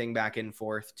everything back and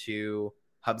forth to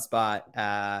HubSpot,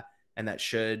 and that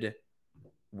should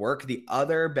work. The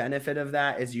other benefit of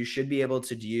that is you should be able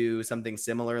to do something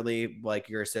similarly like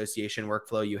your association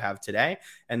workflow you have today,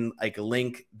 and like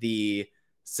link the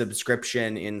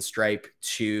subscription in Stripe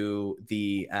to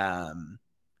the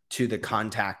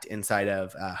contact inside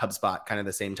of HubSpot, kind of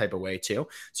the same type of way too.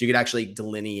 So you could actually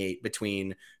delineate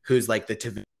between who's like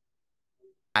the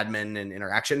admin and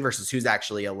interaction versus who's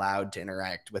actually allowed to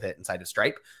interact with it inside of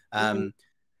Stripe.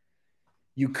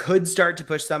 You could start to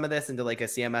push some of this into like a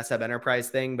CMS Hub Enterprise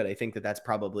thing, but I think that that's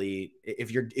probably,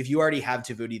 if you already have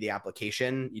Tavuti, the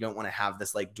application, you don't want to have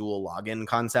this like dual login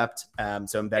concept.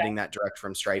 So embedding that direct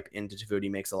from Stripe into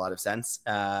Tavuti makes a lot of sense.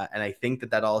 And I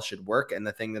think that all should work. And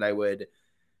the thing that I would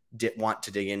want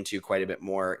to dig into quite a bit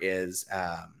more is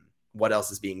what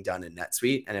else is being done in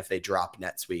NetSuite. And if they drop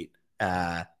NetSuite,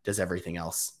 does everything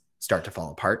else start to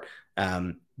fall apart?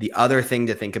 The other thing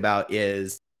to think about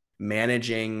is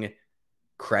managing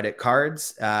credit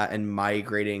cards and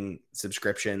migrating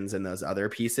subscriptions and those other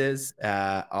pieces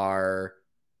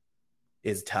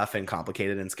is tough and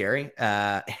complicated and scary.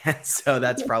 And so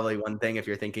that's probably one thing if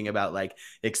you're thinking about like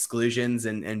exclusions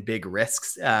and big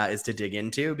risks is to dig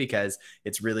into, because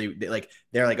it's really like,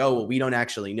 they're like, oh, well, we don't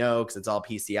actually know because it's all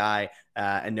PCI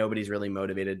and nobody's really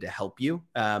motivated to help you.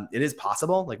 It is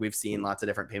possible. Like we've seen lots of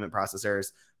different payment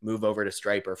processors move over to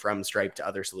Stripe or from Stripe to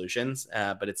other solutions,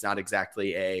 but it's not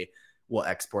exactly we'll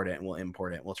export it and we'll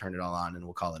import it. We'll turn it all on and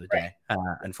we'll call it a day,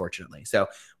 unfortunately. So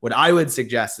what I would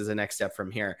suggest as a next step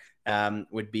from here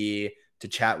would be to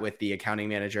chat with the accounting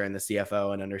manager and the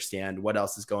CFO and understand what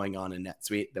else is going on in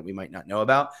NetSuite that we might not know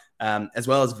about, as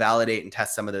well as validate and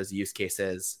test some of those use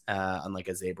cases on like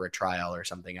a Zebra trial or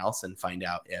something else, and find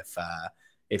out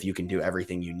if you can do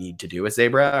everything you need to do with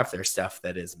Zebra, if there's stuff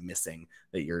that is missing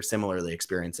that you're similarly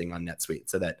experiencing on NetSuite,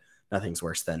 so that nothing's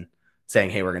worse than saying,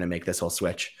 hey, we're going to make this whole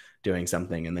switch, doing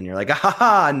something, and then you're like,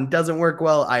 and it doesn't work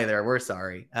well either. We're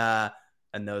sorry. And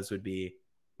those would be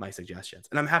my suggestions.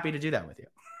 And I'm happy to do that with you.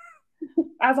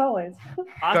 As always.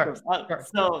 Awesome.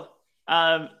 So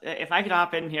if I could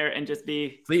hop in here and just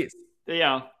be, please,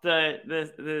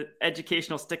 the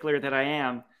educational stickler that I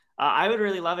am, I would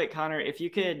really love it, Connor, if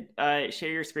you could share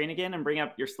your screen again and bring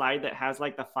up your slide that has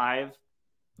like the 5.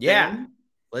 Yeah,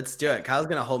 let's do it. Kyle's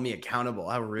going to hold me accountable.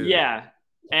 How rude. Yeah.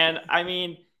 And I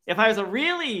mean, if I was a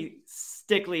really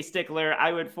stickler,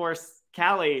 I would force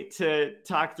Callie to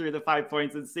talk through the 5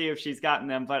 points and see if she's gotten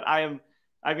them. But I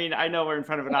know we're in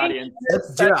front of an audience.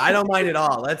 Let's do it. I don't mind at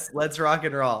all. Let's rock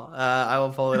and roll. I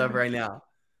will pull it up right now.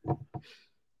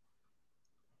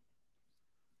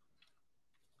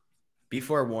 Be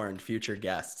forewarned, future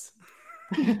guests.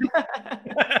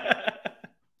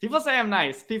 People say I'm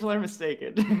nice. People are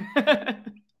mistaken.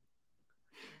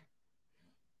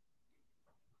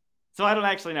 So I don't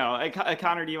actually know.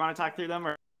 Connor, do you want to talk through them?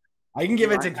 Or I can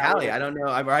give it to Callie. I don't know.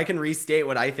 Or I can restate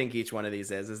what I think each one of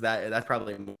these is that's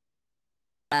probably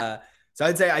so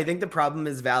I'd say I think the problem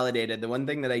is validated. The one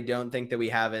thing that I don't think that we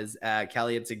have is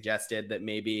Callie had suggested that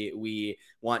maybe we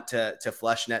want to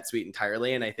flush NetSuite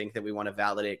entirely. And I think that we want to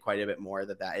validate quite a bit more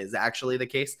that is actually the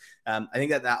case. I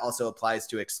think that also applies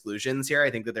to exclusions here. I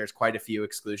think that there's quite a few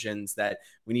exclusions that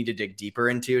we need to dig deeper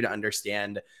into to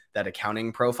understand that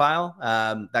accounting profile.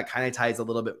 That kind of ties a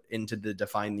little bit into the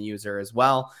define the user as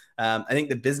well. I think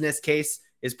the business case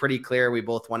is pretty clear. We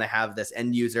both want to have this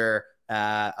end user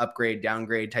upgrade,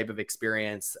 downgrade type of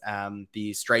experience.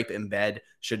 The Stripe embed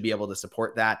should be able to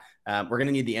support that. We're going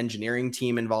to need the engineering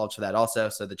team involved for that also.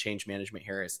 So the change management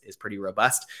here is pretty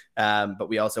robust. But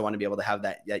we also want to be able to have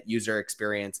that user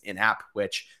experience in app,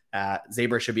 which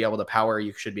Zaber should be able to power.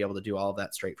 You should be able to do all of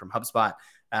that straight from HubSpot.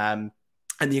 And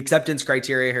the acceptance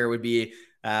criteria here would be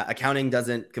accounting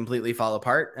doesn't completely fall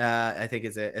apart, I think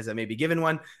is a maybe given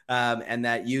one, and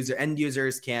that end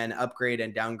users can upgrade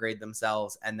and downgrade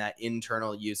themselves, and that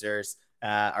internal users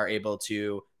are able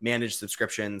to manage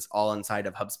subscriptions all inside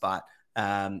of HubSpot,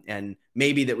 and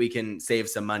maybe that we can save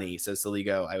some money. So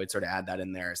Celigo, I would sort of add that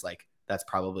in there as like, that's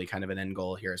probably kind of an end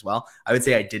goal here as well. I would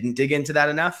say I didn't dig into that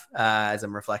enough as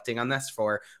I'm reflecting on this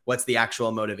for what's the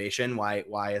actual motivation. Why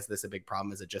is this a big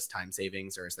problem? Is it just time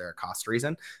savings or is there a cost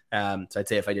reason? So I'd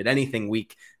say if I did anything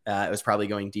weak, it was probably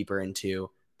going deeper into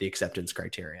the acceptance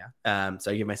criteria.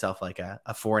 So I give myself like a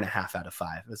 4.5 out of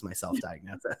 5 as my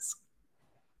self-diagnosis.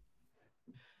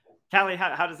 Callie,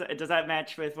 how does that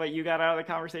match with what you got out of the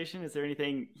conversation? Is there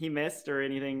anything he missed or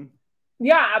anything?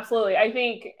 Yeah, absolutely. I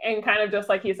think, and kind of just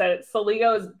like he said,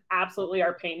 Celigo is absolutely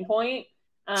our pain point.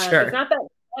 Sure. It's not that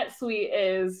NetSuite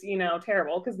is,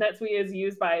 terrible, because NetSuite is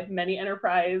used by many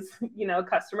enterprise,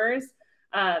 customers.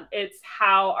 It's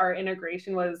how our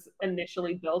integration was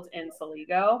initially built in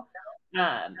Celigo.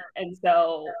 And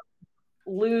so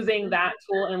losing that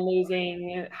tool and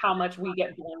losing how much we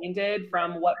get blinded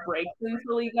from what breaks in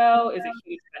Celigo is a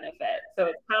huge benefit. So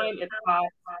it's time, it's cost,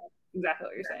 exactly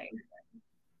what you're saying.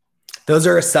 Those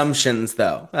are assumptions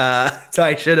though. So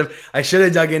I should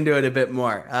have dug into it a bit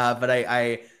more. But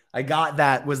I got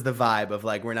that was the vibe of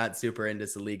like, we're not super into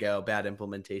Celigo, bad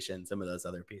implementation, some of those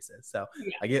other pieces. So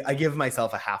yeah. I give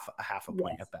myself a half a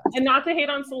point at best. And not to hate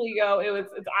on Celigo,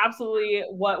 it's absolutely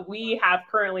what we have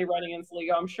currently running in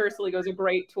Celigo. I'm sure Celigo is a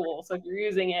great tool. So if you're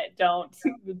using it, don't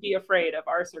be afraid of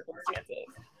our circumstances.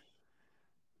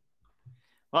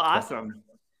 Well, awesome.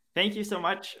 Thank you so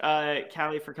much,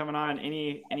 Callie, for coming on.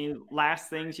 Any last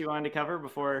things you wanted to cover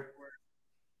before?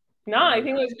 No, I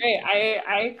think it was great.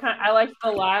 I liked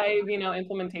the live,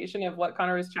 implementation of what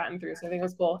Connor was chatting through. So I think it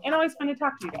was cool, and always fun to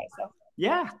talk to you guys. So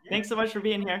yeah, thanks so much for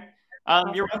being here.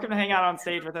 You're welcome to hang out on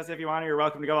stage with us if you want. You're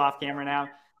welcome to go off camera now.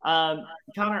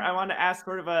 Connor, I wanted to ask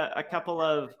sort of a couple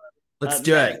of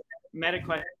meta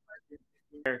questions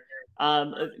here.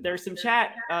 There's some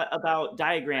chat about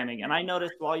diagramming, and I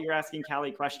noticed while you were asking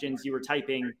Callie questions, you were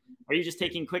typing. Are you just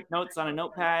taking quick notes on a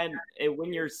notepad?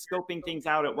 When you're scoping things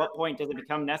out, at what point does it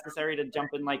become necessary to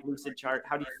jump in like Lucid Chart?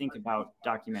 How do you think about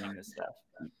documenting this stuff?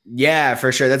 Yeah,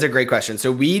 for sure. That's a great question.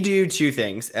 So we do two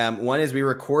things. One is we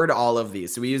record all of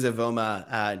these. So we use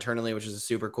Avoma internally, which is a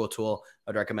super cool tool.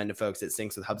 I'd recommend to folks. It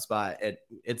syncs with HubSpot.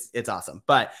 It's awesome.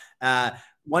 But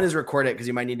one is record it because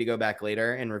you might need to go back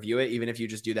later and review it. Even if you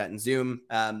just do that in Zoom,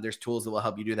 there's tools that will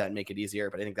help you do that and make it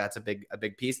easier. But I think that's a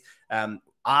big piece.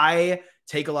 I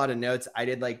take a lot of notes. I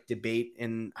did like debate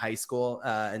in high school.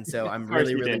 And so I'm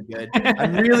really good.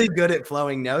 I'm really good at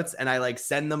flowing notes, and I like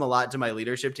send them a lot to my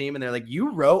leadership team. And they're like,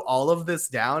 you wrote all of this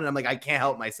down? And I'm like, I can't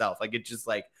help myself. Like it just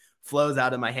like flows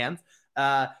out of my hands.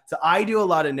 So I do a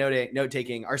lot of note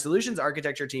taking. Our solutions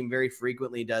architecture team very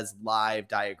frequently does live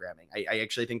diagramming. I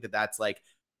actually think that that's like,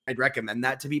 I'd recommend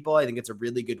that to people. I think it's a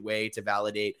really good way to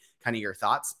validate kind of your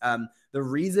thoughts. The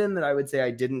reason that I would say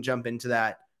I didn't jump into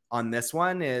that on this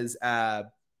one is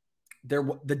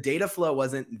the data flow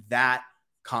wasn't that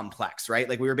complex, right?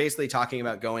 Like we were basically talking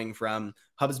about going from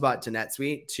HubSpot to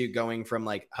NetSuite to going from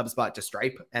like HubSpot to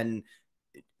Stripe. And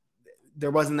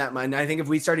there wasn't that much. And I think if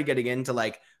we started getting into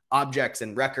like objects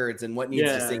and records and what needs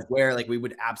to sync where, like we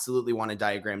would absolutely want a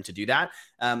diagram to do that.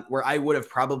 Where I would have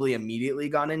probably immediately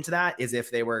gone into that is if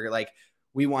they were like,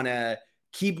 we want to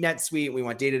keep NetSuite. We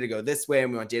want data to go this way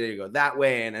and we want data to go that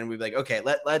way. And we'd be like, okay,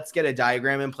 let's get a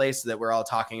diagram in place so that we're all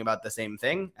talking about the same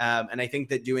thing. And I think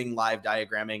that doing live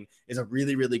diagramming is a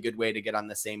really, really good way to get on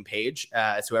the same page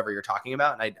as whoever you're talking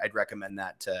about. And I'd recommend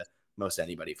that to most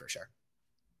anybody for sure.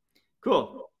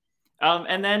 Cool.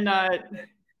 And then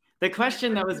the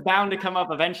question that was bound to come up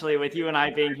eventually with you and I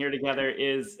being here together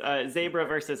is Zebra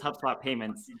versus HubSpot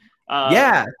payments.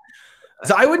 Yeah.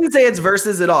 So I wouldn't say it's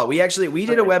versus at all. We did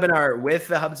a webinar with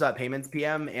the HubSpot payments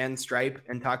PM and Stripe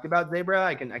and talked about Zebra.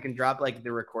 I can drop like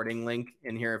the recording link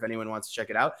in here if anyone wants to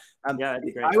check it out. Yeah, that'd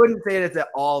be great. I wouldn't say it's at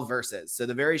all versus. So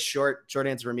the very short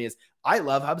answer for me is I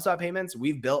love HubSpot payments.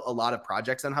 We've built a lot of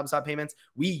projects on HubSpot payments.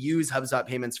 We use HubSpot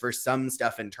payments for some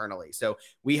stuff internally. So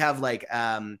we have like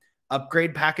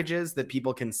upgrade packages that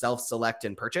people can self-select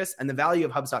and purchase. And the value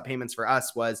of HubSpot payments for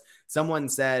us was someone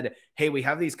said, hey, we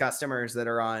have these customers that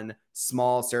are on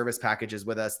small service packages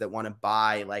with us that want to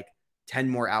buy like 10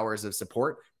 more hours of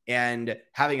support. And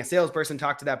having a salesperson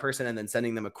talk to that person and then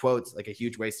sending them a quote, like a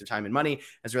huge waste of time and money.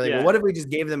 It's really, well, what if we just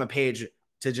gave them a page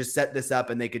to just set this up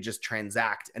and they could just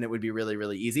transact and it would be really,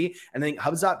 really easy. And I think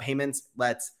HubSpot payments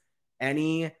lets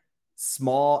any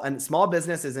small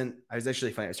business isn't, I was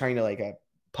trying to like a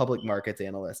public markets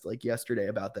analyst like yesterday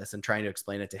about this and trying to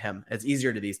explain it to him. It's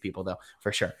easier to these people though,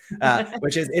 for sure.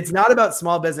 Which is, it's not about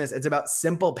small business. It's about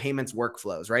simple payments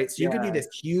workflows, right? So you could be this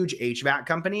huge HVAC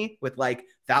company with like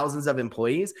thousands of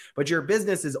employees, but your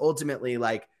business is ultimately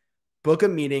like, book a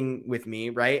meeting with me,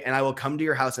 right? And I will come to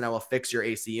your house and I will fix your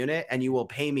AC unit and you will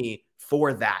pay me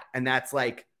for that. And that's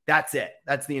it.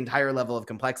 That's the entire level of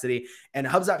complexity. And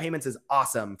HubSpot payments is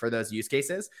awesome for those use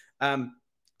cases.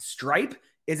 Stripe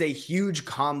is a huge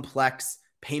complex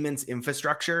payments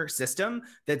infrastructure system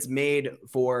that's made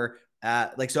for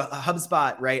so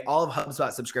HubSpot, right? All of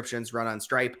HubSpot subscriptions run on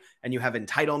Stripe and you have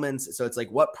entitlements. So it's like,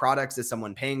 what products is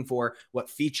someone paying for? What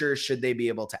features should they be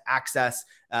able to access?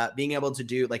 Being able to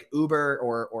do like Uber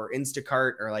or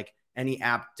Instacart or like any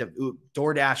app to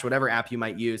DoorDash, whatever app you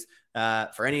might use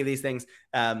for any of these things.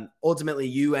 Ultimately,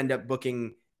 you end up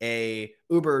booking a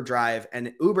Uber drive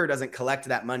and Uber doesn't collect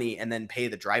that money and then pay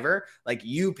the driver. Like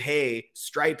you pay,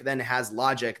 Stripe then has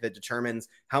logic that determines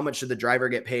how much should the driver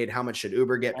get paid, how much should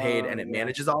Uber get paid, and it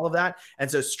manages all of that. And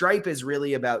so Stripe is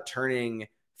really about turning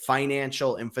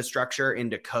financial infrastructure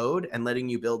into code and letting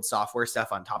you build software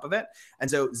stuff on top of it.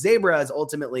 And so Zebra is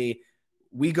ultimately,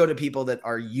 we go to people that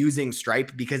are using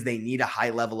Stripe because they need a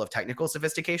high level of technical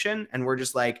sophistication. And we're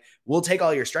just like, we'll take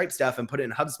all your Stripe stuff and put it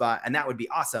in HubSpot and that would be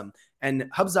awesome. And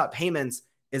HubSpot payments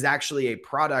is actually a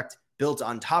product built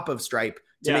on top of Stripe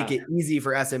to make it easy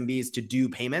for SMBs to do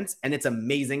payments. And it's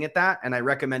amazing at that. And I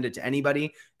recommend it to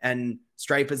anybody. And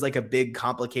Stripe is like a big,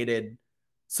 complicated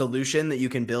solution that you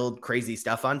can build crazy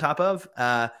stuff on top of.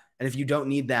 And if you don't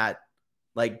need that,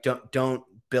 like don't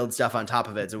build stuff on top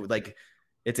of it. So like,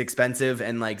 it's expensive.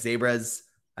 And like Zebra's,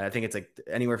 I think it's like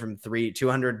anywhere from $200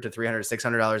 to $300,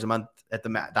 $600 a month at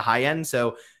the high end.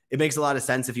 So it makes a lot of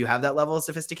sense if you have that level of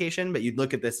sophistication, but you'd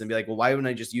look at this and be like, well, why wouldn't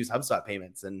I just use HubSpot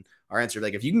payments? And our answer,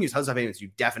 like, if you can use HubSpot payments, you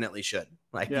definitely should.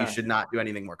 Like, you should not do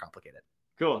anything more complicated.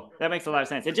 Cool. That makes a lot of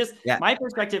sense. It just, my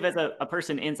perspective as a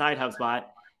person inside HubSpot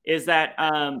is that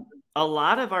a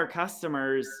lot of our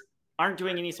customers aren't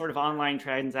doing any sort of online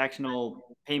transactional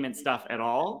payment stuff at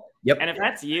all. Yep. And if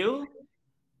that's you,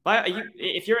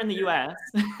 if you're in the US,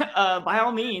 by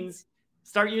all means,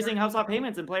 start using HubSpot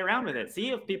payments and play around with it. See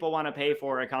if people want to pay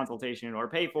for a consultation or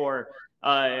pay for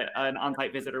an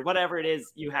on-site visit or whatever it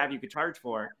is you could charge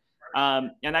for.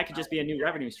 And that could just be a new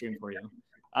revenue stream for you.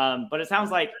 But it sounds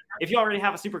like if you already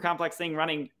have a super complex thing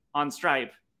running on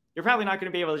Stripe, you're probably not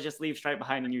going to be able to just leave Stripe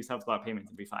behind and use HubSpot payments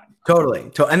and be fine.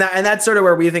 Totally. And that's sort of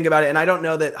where we think about it. And I don't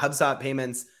know that HubSpot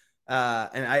payments,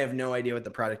 and I have no idea what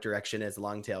the product direction is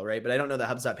long tail, right? But I don't know that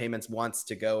HubSpot payments wants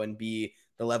to go and be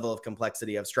the level of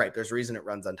complexity of Stripe. There's a reason it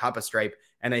runs on top of Stripe.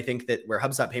 And I think that where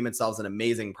HubSpot payments solves an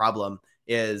amazing problem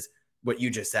is what you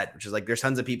just said, which is like, there's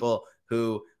tons of people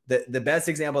who, the best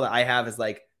example that I have is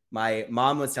like, my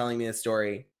mom was telling me a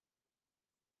story.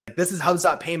 This is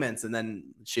HubSpot payments. And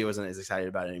then she wasn't as excited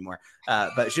about it anymore.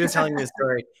 But she was telling me a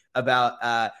story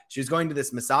about, she was going to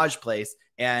this massage place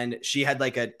and she had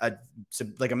like a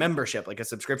membership, like a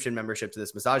subscription membership to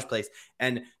this massage place.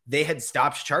 And they had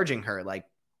stopped charging her like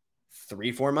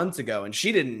 3-4 months ago. And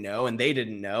she didn't know, and they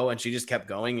didn't know. And she just kept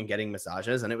going and getting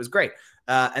massages and it was great.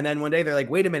 And then one day they're like,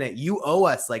 wait a minute, you owe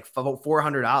us like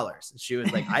 $400. And she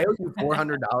was like, I owe you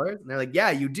 $400. And they're like,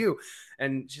 yeah, you do.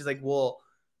 And she's like, well,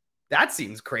 that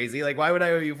seems crazy. Like, why would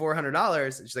I owe you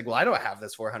 $400? And she's like, well, I don't have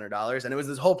this $400. And it was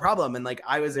this whole problem. And like,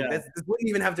 I was like, this wouldn't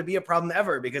even have to be a problem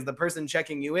ever, because the person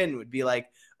checking you in would be like,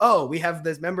 oh, we have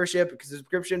this membership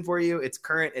subscription for you. It's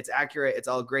current, it's accurate, it's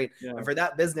all great. Yeah. And for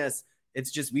that business, it's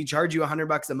just, we charge you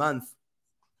 $100 a month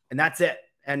and that's it.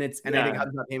 And I think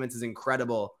HubSpot Payments is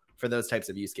incredible for those types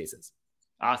of use cases.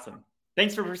 Awesome.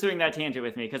 Thanks for pursuing that tangent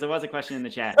with me, because it was a question in the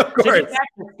chat. Of course.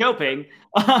 Scoping.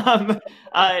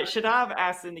 Shadav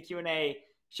asks in the Q&A,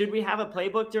 should we have a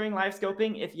playbook during live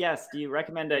scoping? If yes, do you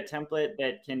recommend a template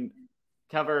that can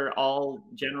cover all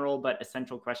general but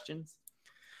essential questions?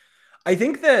 I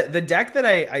think the deck that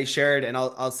I shared, and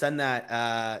I'll send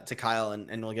that to Kyle,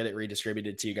 and we'll get it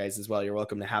redistributed to you guys as well. You're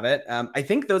welcome to have it. I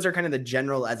think those are kind of the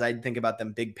general, as I think about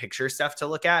them, big picture stuff to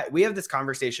look at. We have this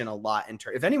conversation a lot.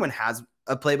 If anyone has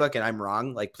a playbook and I'm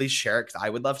wrong, like, please share it, because I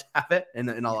would love to have it,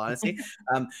 in all honesty.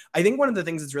 I think one of the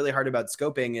things that's really hard about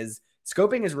scoping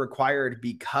is required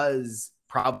because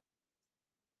probably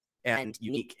and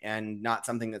unique and not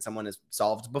something that someone has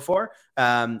solved before.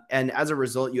 And as a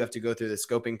result, you have to go through the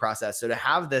scoping process. So to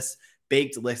have this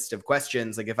baked list of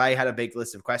questions, like if I had a baked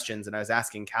list of questions and I was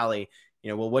asking Callie,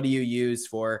 well, what do you use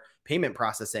for payment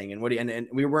processing? And and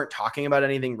we weren't talking about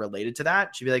anything related to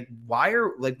that. She'd be like, why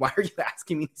are you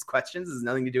asking me these questions? This has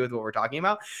nothing to do with what we're talking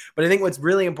about. But I think what's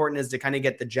really important is to kind of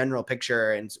get the general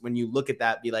picture. And when you look at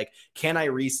that, be like, can I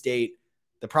restate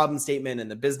the problem statement and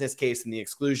the business case and the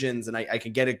exclusions, and I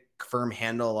can get a firm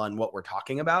handle on what we're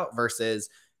talking about,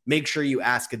 versus make sure you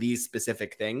ask these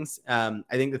specific things. I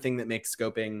think the thing that makes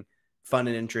scoping fun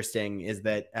and interesting is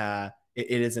that it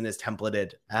isn't as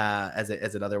templated as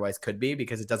it otherwise could be,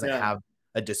 because it doesn't have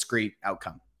a discrete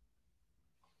outcome.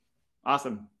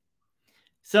 Awesome.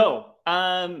 So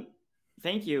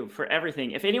thank you for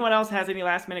everything. If anyone else has any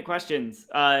last minute questions,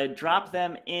 drop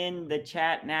them in the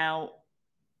chat now.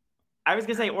 I was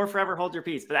going to say, or forever hold your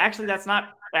peace, but actually that's not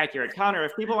accurate. Connor,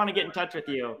 if people want to get in touch with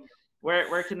you,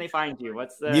 where can they find you?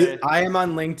 I am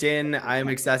on LinkedIn. I am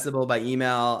accessible by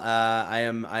email. I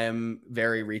am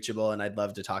very reachable, and I'd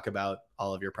love to talk about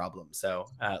all of your problems. So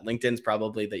LinkedIn's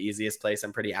probably the easiest place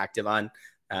I'm pretty active on.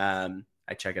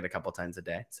 I check it a couple times a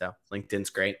day. So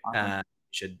LinkedIn's great. Awesome. You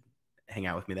should hang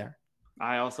out with me there.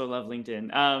 I also love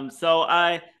LinkedIn. So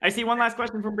I see one last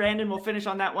question from Brandon. We'll finish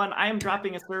on that one. I am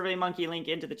dropping a SurveyMonkey link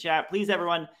into the chat. Please,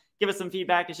 everyone, give us some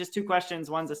feedback. It's just 2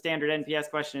 questions. One's a standard NPS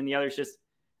question, and the other is just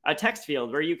a text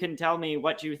field where you can tell me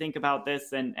what you think about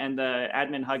this and the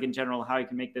admin hug in general, how I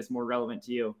can make this more relevant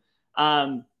to you.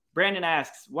 Brandon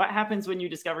asks, what happens when you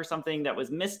discover something that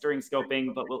was missed during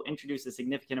scoping, but will introduce a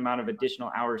significant amount of additional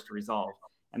hours to resolve,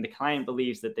 and the client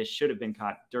believes that this should have been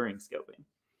caught during scoping?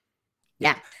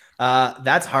 Yeah,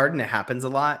 that's hard, and it happens a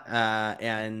lot.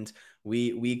 And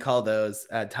we call those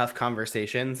tough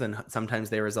conversations, and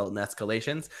sometimes they result in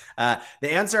escalations.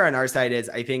 The answer on our side is,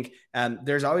 I think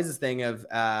there's always this thing of,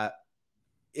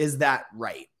 is that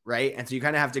right? Right. And so you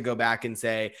kind of have to go back and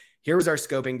say, here was our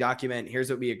scoping document.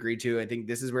 Here's what we agreed to. I think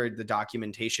this is where the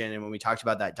documentation, and when we talked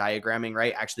about that diagramming,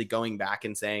 right, actually going back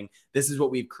and saying, this is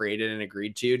what we've created and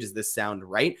agreed to. Does this sound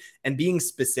right? And being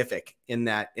specific in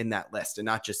that list, and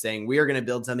not just saying, we are going to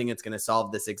build something that's going to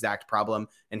solve this exact problem,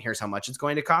 and here's how much it's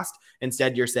going to cost.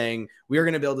 Instead, you're saying, we are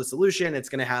going to build a solution. It's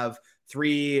going to have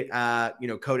 3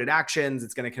 coded actions.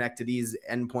 It's going to connect to these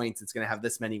endpoints. It's going to have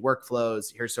this many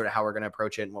workflows. Here's sort of how we're going to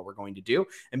approach it and what we're going to do,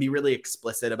 and be really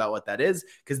explicit about what that is.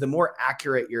 Because the more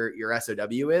accurate your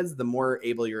SOW is, the more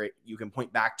able you can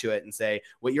point back to it and say,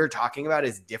 what you're talking about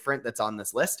is different. That's on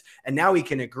this list. And now we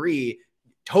can agree,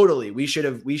 totally, we should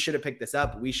have picked this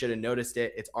up. We should have noticed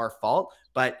it. It's our fault,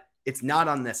 but it's not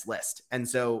on this list. And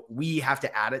so we have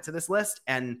to add it to this list.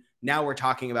 And now we're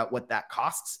talking about what that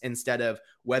costs, instead of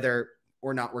whether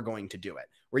or not we're going to do it.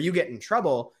 Where you get in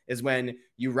trouble is when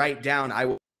you write down, I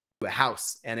will do a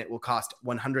house and it will cost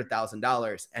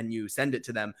 $100,000, and you send it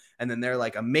to them, and then they're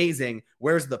like, amazing,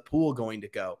 where's the pool going to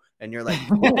go? And you're like,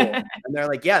 pool. And they're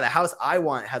like, yeah, the house I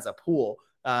want has a pool.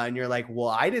 And you're like, well,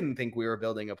 I didn't think we were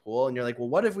building a pool. And you're like, well,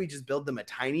 what if we just build them a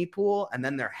tiny pool, and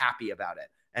then they're happy about it?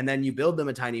 And then you build them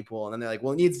a tiny pool, and then they're like,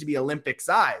 well, it needs to be Olympic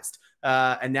sized.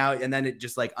 And then it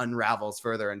just like unravels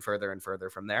further and further and further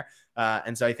from there.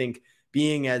 And so I think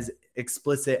being as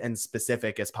explicit and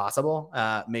specific as possible,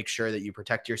 make sure that you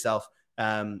protect yourself.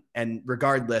 And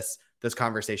regardless, those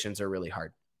conversations are really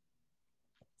hard.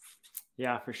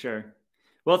 Yeah, for sure.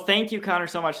 Well, thank you, Connor,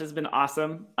 so much. This has been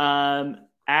awesome.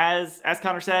 As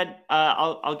Connor said,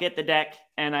 I'll get the deck,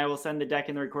 and I will send the deck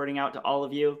and the recording out to all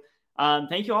of you.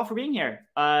 Thank you all for being here.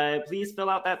 Please fill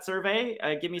out that survey.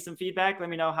 Give me some feedback. Let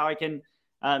me know how I can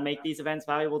make these events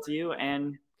valuable to you.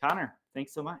 And Connor,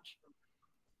 thanks so much.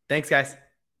 Thanks, guys.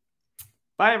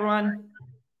 Bye, everyone.